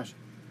 Oh my gosh.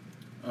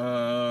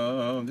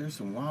 There's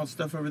some wild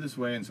stuff over this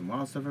way and some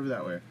wild stuff over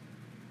that way.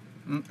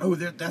 Oh,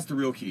 that's the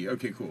real key.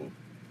 Okay, cool.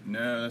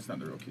 No, that's not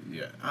the real key.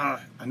 Yeah.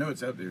 I know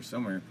it's up there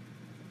somewhere.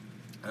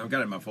 I've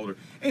got it in my folder.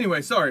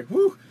 Anyway, sorry.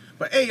 Woo.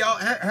 But hey, y'all,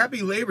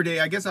 happy Labor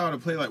Day. I guess I ought to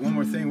play like one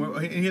more thing.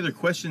 Any other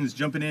questions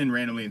jumping in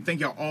randomly? And thank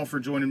y'all all for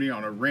joining me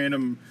on a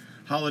random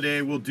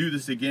holiday. We'll do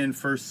this again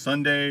first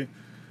Sunday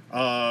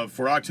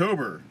for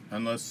October.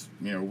 Unless,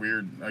 you know,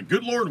 weird,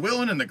 good Lord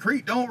willing and the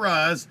creek don't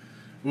rise.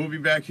 We'll be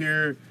back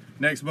here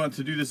next month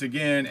to do this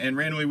again. And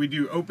randomly we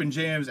do open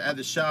jams at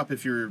the shop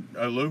if you're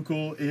a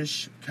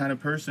local-ish kind of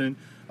person.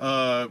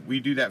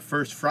 We do that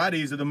first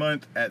Fridays of the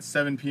month at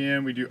 7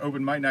 p.m. We do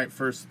open mic night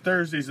first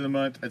Thursdays of the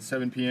month at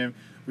 7 p.m.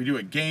 We do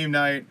a game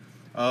night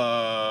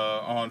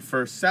on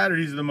first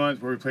Saturdays of the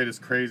month where we play this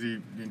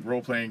crazy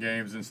role-playing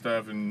games and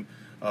stuff, and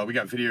we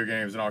got video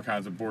games and all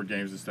kinds of board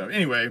games and stuff.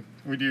 Anyway,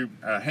 we do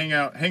hang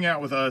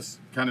out with us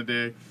kind of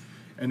day,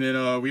 and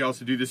then we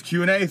also do this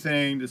Q&A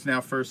thing that's now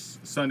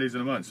first Sundays of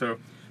the month. So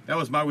that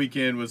was my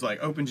weekend, was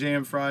like open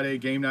jam Friday,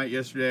 game night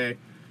yesterday,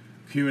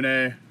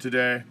 Q&A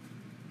today.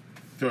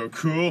 So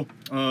cool.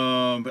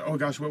 But oh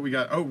gosh, what we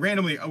got? Oh,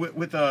 randomly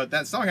with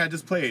that song I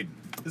just played.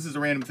 This is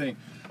a random thing.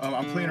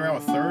 I'm playing around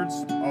with thirds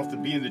off the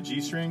B and the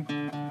G string.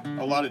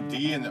 A lot of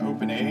D and the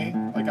open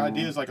A. Like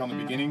ideas like on the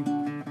beginning.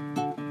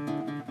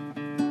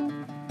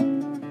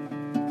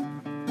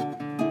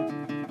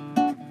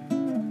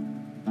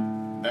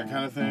 That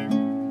kind of thing.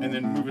 And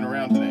then moving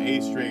around to the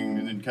A string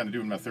and then kind of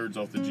doing my thirds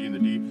off the G and the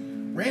D.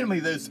 Randomly,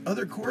 those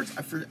other chords,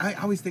 I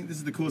always think this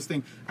is the coolest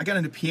thing. I got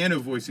into piano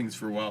voicings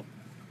for a while.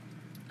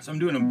 So I'm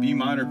doing a B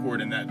minor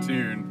chord in that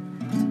tune.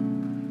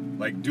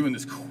 Like doing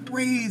this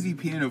crazy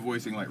piano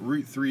voicing, like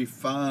root 3,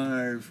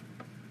 5.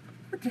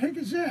 What the heck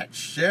is that?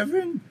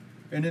 7?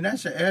 And then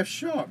that's an F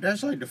sharp.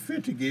 That's like the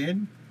 5th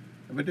again.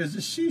 But there's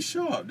a C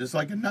sharp. There's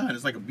like a 9.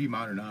 It's like a B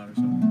minor 9 or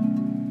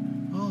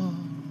something. Oh.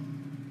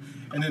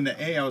 And then the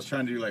A, I was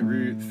trying to do like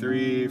root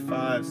 3,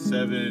 5,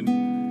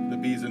 7. The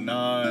B's a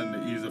 9.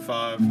 The E's a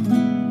 5.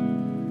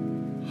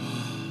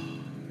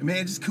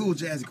 Man, just cool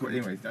jazzy chords.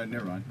 Anyway,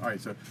 never mind. All right,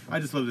 so I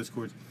just love this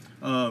chords.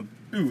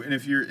 Ooh, and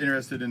if you're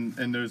interested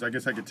in those, I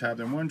guess I could tab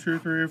them 1, 2,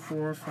 3,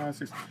 4, 5,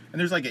 6. And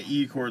there's like an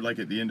E chord like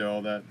at the end of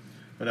all that.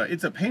 But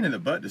it's a pain in the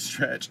butt to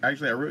stretch.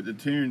 Actually, I wrote the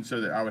tune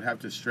so that I would have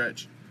to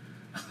stretch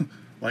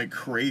like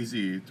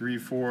crazy. 3,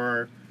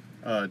 4,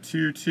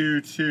 2,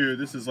 2, 2.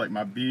 This is like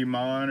my B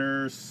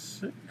minor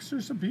 6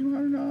 or some B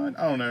minor 9.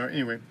 I don't know.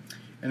 Anyway,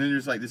 and then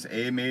there's like this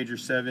A major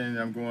 7. And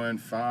I'm going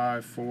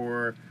 5,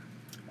 4.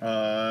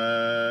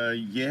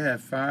 Yeah,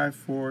 5,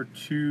 4,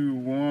 2,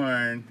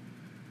 1.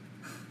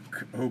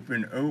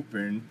 Open,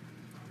 open.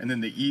 And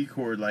then the E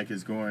chord like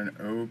is going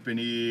open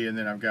E. And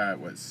then I've got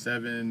what,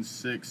 7,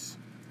 6.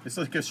 It's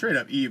like a straight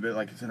up E, but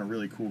like it's in a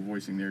really cool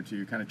voicing there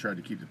too. Kind of tried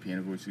to keep the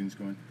piano voicings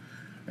going.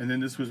 And then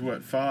this was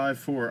what, 5,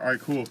 4. All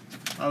right, cool.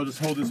 I'll just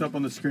hold this up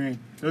on the screen.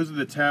 Those are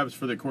the tabs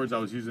for the chords I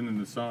was using in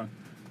the song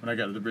when I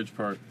got to the bridge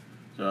part.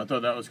 So I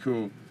thought that was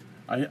cool.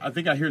 I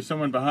think I hear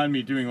someone behind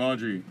me doing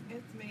laundry.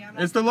 It's me.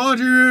 It's the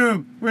laundry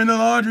room. We're in the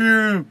laundry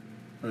room.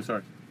 Oh,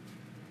 sorry.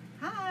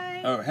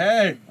 Hi. Oh,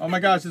 hey. Oh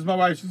my gosh, this is my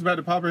wife. She's about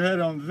to pop her head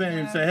on the thing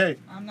and say hey.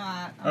 I'm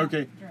not.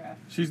 Okay.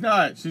 She's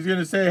not. She's going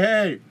to say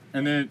hey.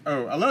 And then,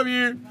 oh, I love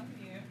you. Love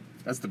you.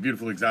 That's the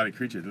beautiful exotic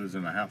creature that lives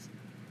in my house.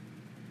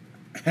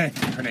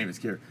 Her name is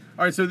Kira.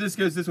 All right, so this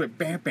goes this way.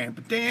 Bam, bam,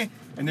 bam.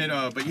 And then,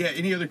 but yeah,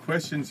 any other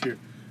questions here?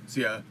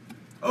 See,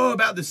 oh,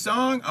 about the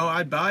song? Oh,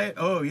 I'd buy it.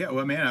 Oh, yeah.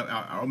 Well, man,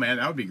 oh man,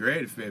 that would be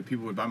great if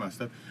people would buy my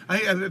stuff.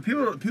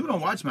 People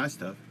don't watch my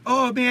stuff.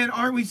 Oh man,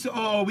 aren't we so?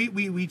 Oh,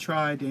 we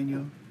try,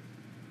 Daniel.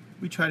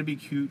 We try to be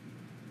cute.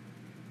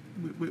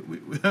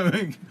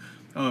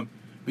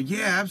 But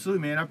yeah,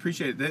 absolutely, man. I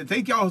appreciate it.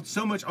 Thank y'all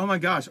so much. Oh my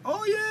gosh.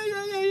 Oh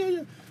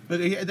yeah. But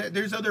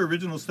there's other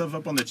original stuff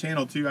up on the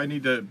channel too. I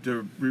need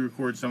to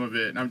re-record some of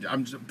it.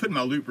 I'm just putting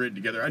my loop rig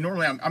together.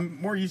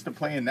 I'm more used to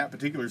playing that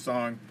particular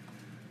song,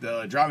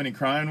 the Driving and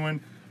Crying one,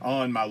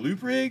 on my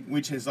loop rig,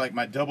 which is like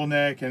my double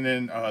neck and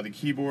then the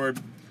keyboard.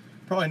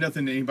 Probably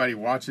nothing that anybody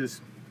watches.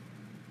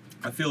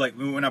 I feel like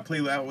when I play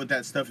out with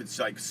that stuff, it's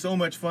like so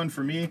much fun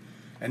for me.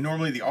 And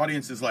normally the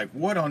audience is like,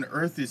 what on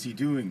earth is he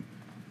doing?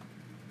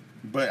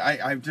 But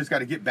I've just got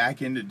to get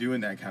back into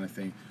doing that kind of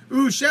thing.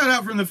 Ooh, shout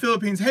out from the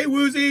Philippines. Hey,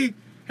 Woozy.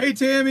 Hey,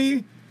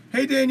 Tammy.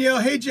 Hey, Danielle.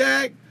 Hey,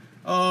 Jack.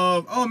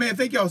 Oh, man,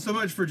 thank y'all so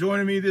much for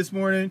joining me this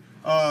morning.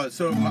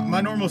 So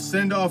my normal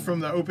send-off from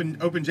the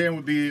open jam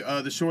would be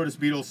the shortest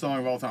Beatles song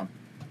of all time.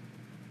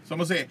 So I'm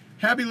going to say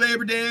Happy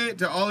Labor Day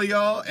to all of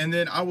y'all, and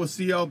then I will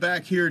see y'all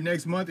back here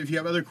next month. If you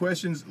have other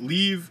questions,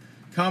 leave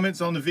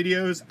comments on the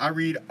videos. I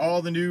read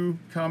all the new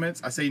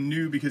comments. I say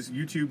new because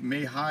YouTube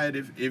may hide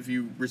if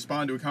you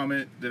respond to a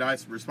comment that I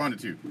responded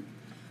to.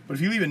 But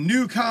if you leave a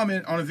new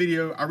comment on a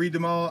video, I read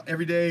them all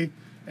every day,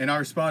 and I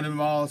respond to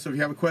them all. So if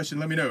you have a question,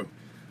 let me know.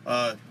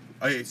 A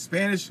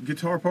Spanish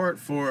guitar part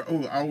for,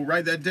 oh, I will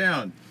write that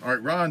down. All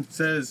right, Ron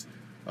says,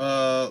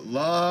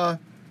 La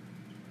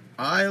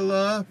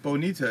Isla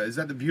Bonita. Is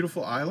that the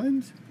beautiful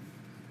island?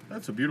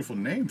 That's a beautiful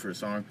name for a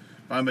song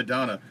by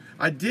Madonna.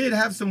 I did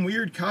have some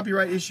weird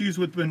copyright issues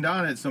with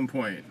Madonna at some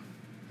point.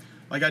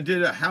 Like I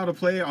did a how to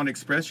play on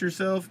Express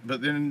Yourself,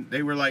 but then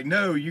they were like,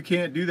 no, you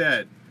can't do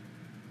that.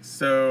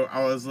 So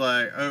I was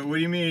like, oh, what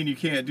do you mean you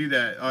can't do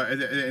that?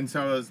 And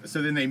so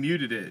then they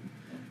muted it.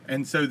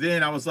 And so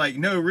then I was like,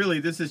 no, really,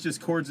 this is just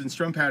chords and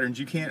strum patterns.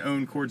 You can't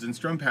own chords and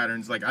strum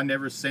patterns. Like I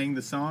never sang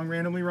the song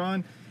randomly,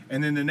 Ron.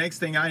 And then the next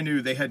thing I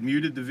knew, they had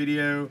muted the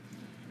video,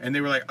 and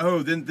they were like,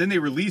 oh, then they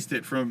released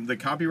it from the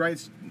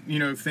copyrights,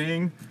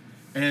 thing.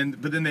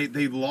 But then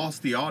they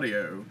lost the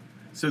audio.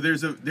 So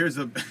there's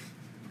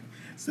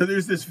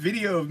this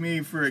video of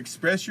me for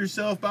Express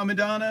Yourself by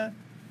Madonna,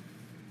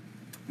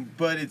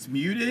 but it's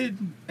muted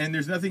and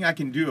there's nothing I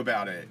can do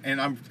about it.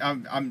 And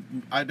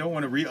I don't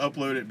want to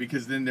re-upload it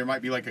because then there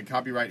might be like a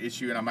copyright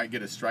issue and I might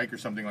get a strike or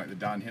something like the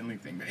Don Henley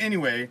thing. But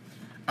anyway,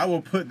 I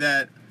will put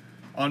that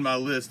on my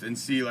list and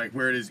see like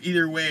where it is.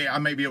 Either way, I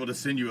may be able to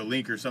send you a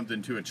link or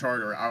something to a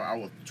chart, or I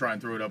will try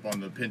and throw it up on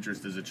the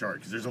Pinterest as a chart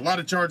because there's a lot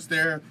of charts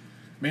there.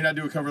 May not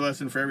do a cover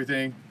lesson for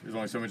everything. There's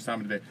only so much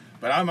time in the day.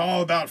 But I'm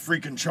all about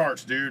freaking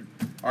charts, dude.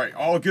 All right,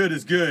 all good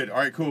is good. All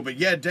right, cool. But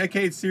yeah,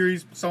 Decade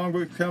Series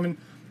songbook coming.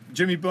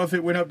 Jimmy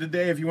Buffett went up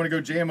today. If you want to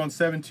go jam on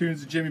 7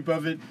 tunes of Jimmy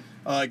Buffett.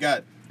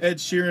 Got Ed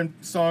Sheeran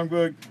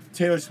songbook,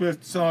 Taylor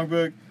Swift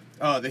songbook,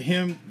 the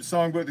hymn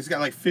songbook. It's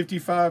got like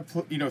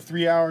 55,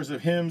 3 hours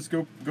of hymns.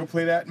 Go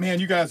play that. Man,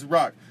 you guys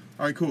rock.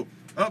 All right, cool.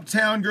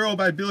 Uptown Girl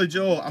by Billy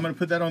Joel. I'm going to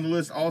put that on the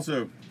list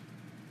also.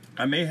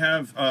 I may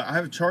have, I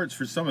have charts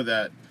for some of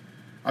that.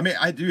 I mean,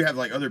 I do have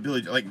like other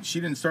Billy, like She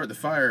Didn't Start the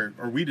Fire,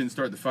 or We Didn't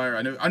Start the Fire.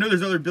 I know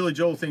there's other Billy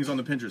Joel things on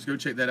the Pinterest. Go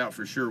check that out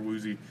for sure,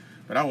 Woozy.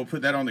 But I will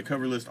put that on the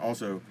cover list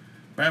also.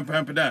 Bam,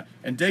 bam, bam, bam.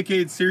 And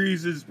Decade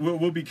Series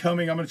will be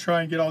coming. I'm going to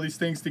try and get all these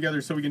things together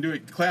so we can do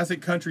it.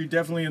 Classic country,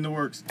 definitely in the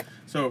works.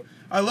 So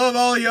I love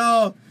all of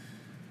y'all.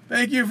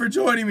 Thank you for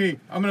joining me.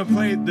 I'm going to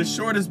play the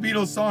shortest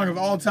Beatles song of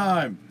all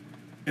time.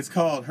 It's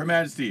called Her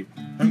Majesty.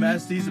 Her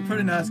Majesty's a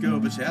pretty nice girl,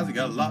 but she hasn't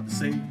got a lot to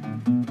say.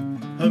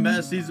 Her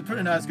Majesty's a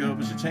pretty nice girl,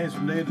 but she changes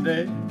from day to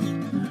day.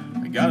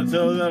 I gotta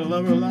tell her that I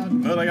love her a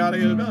lot, but I gotta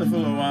get a belly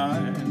full of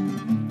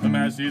wine. The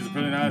man, she's a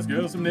pretty nice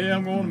girl. Someday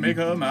I'm gonna make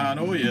her mine.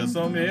 Oh yeah,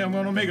 someday I'm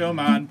gonna make her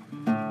mine.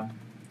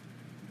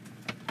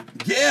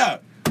 Yeah.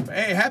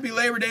 Hey, happy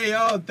Labor Day,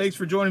 y'all. Thanks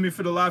for joining me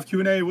for the live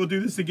Q&A. We'll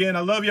do this again. I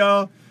love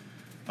y'all.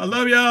 I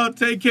love y'all.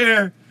 Take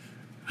care.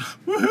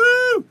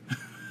 Woohoo!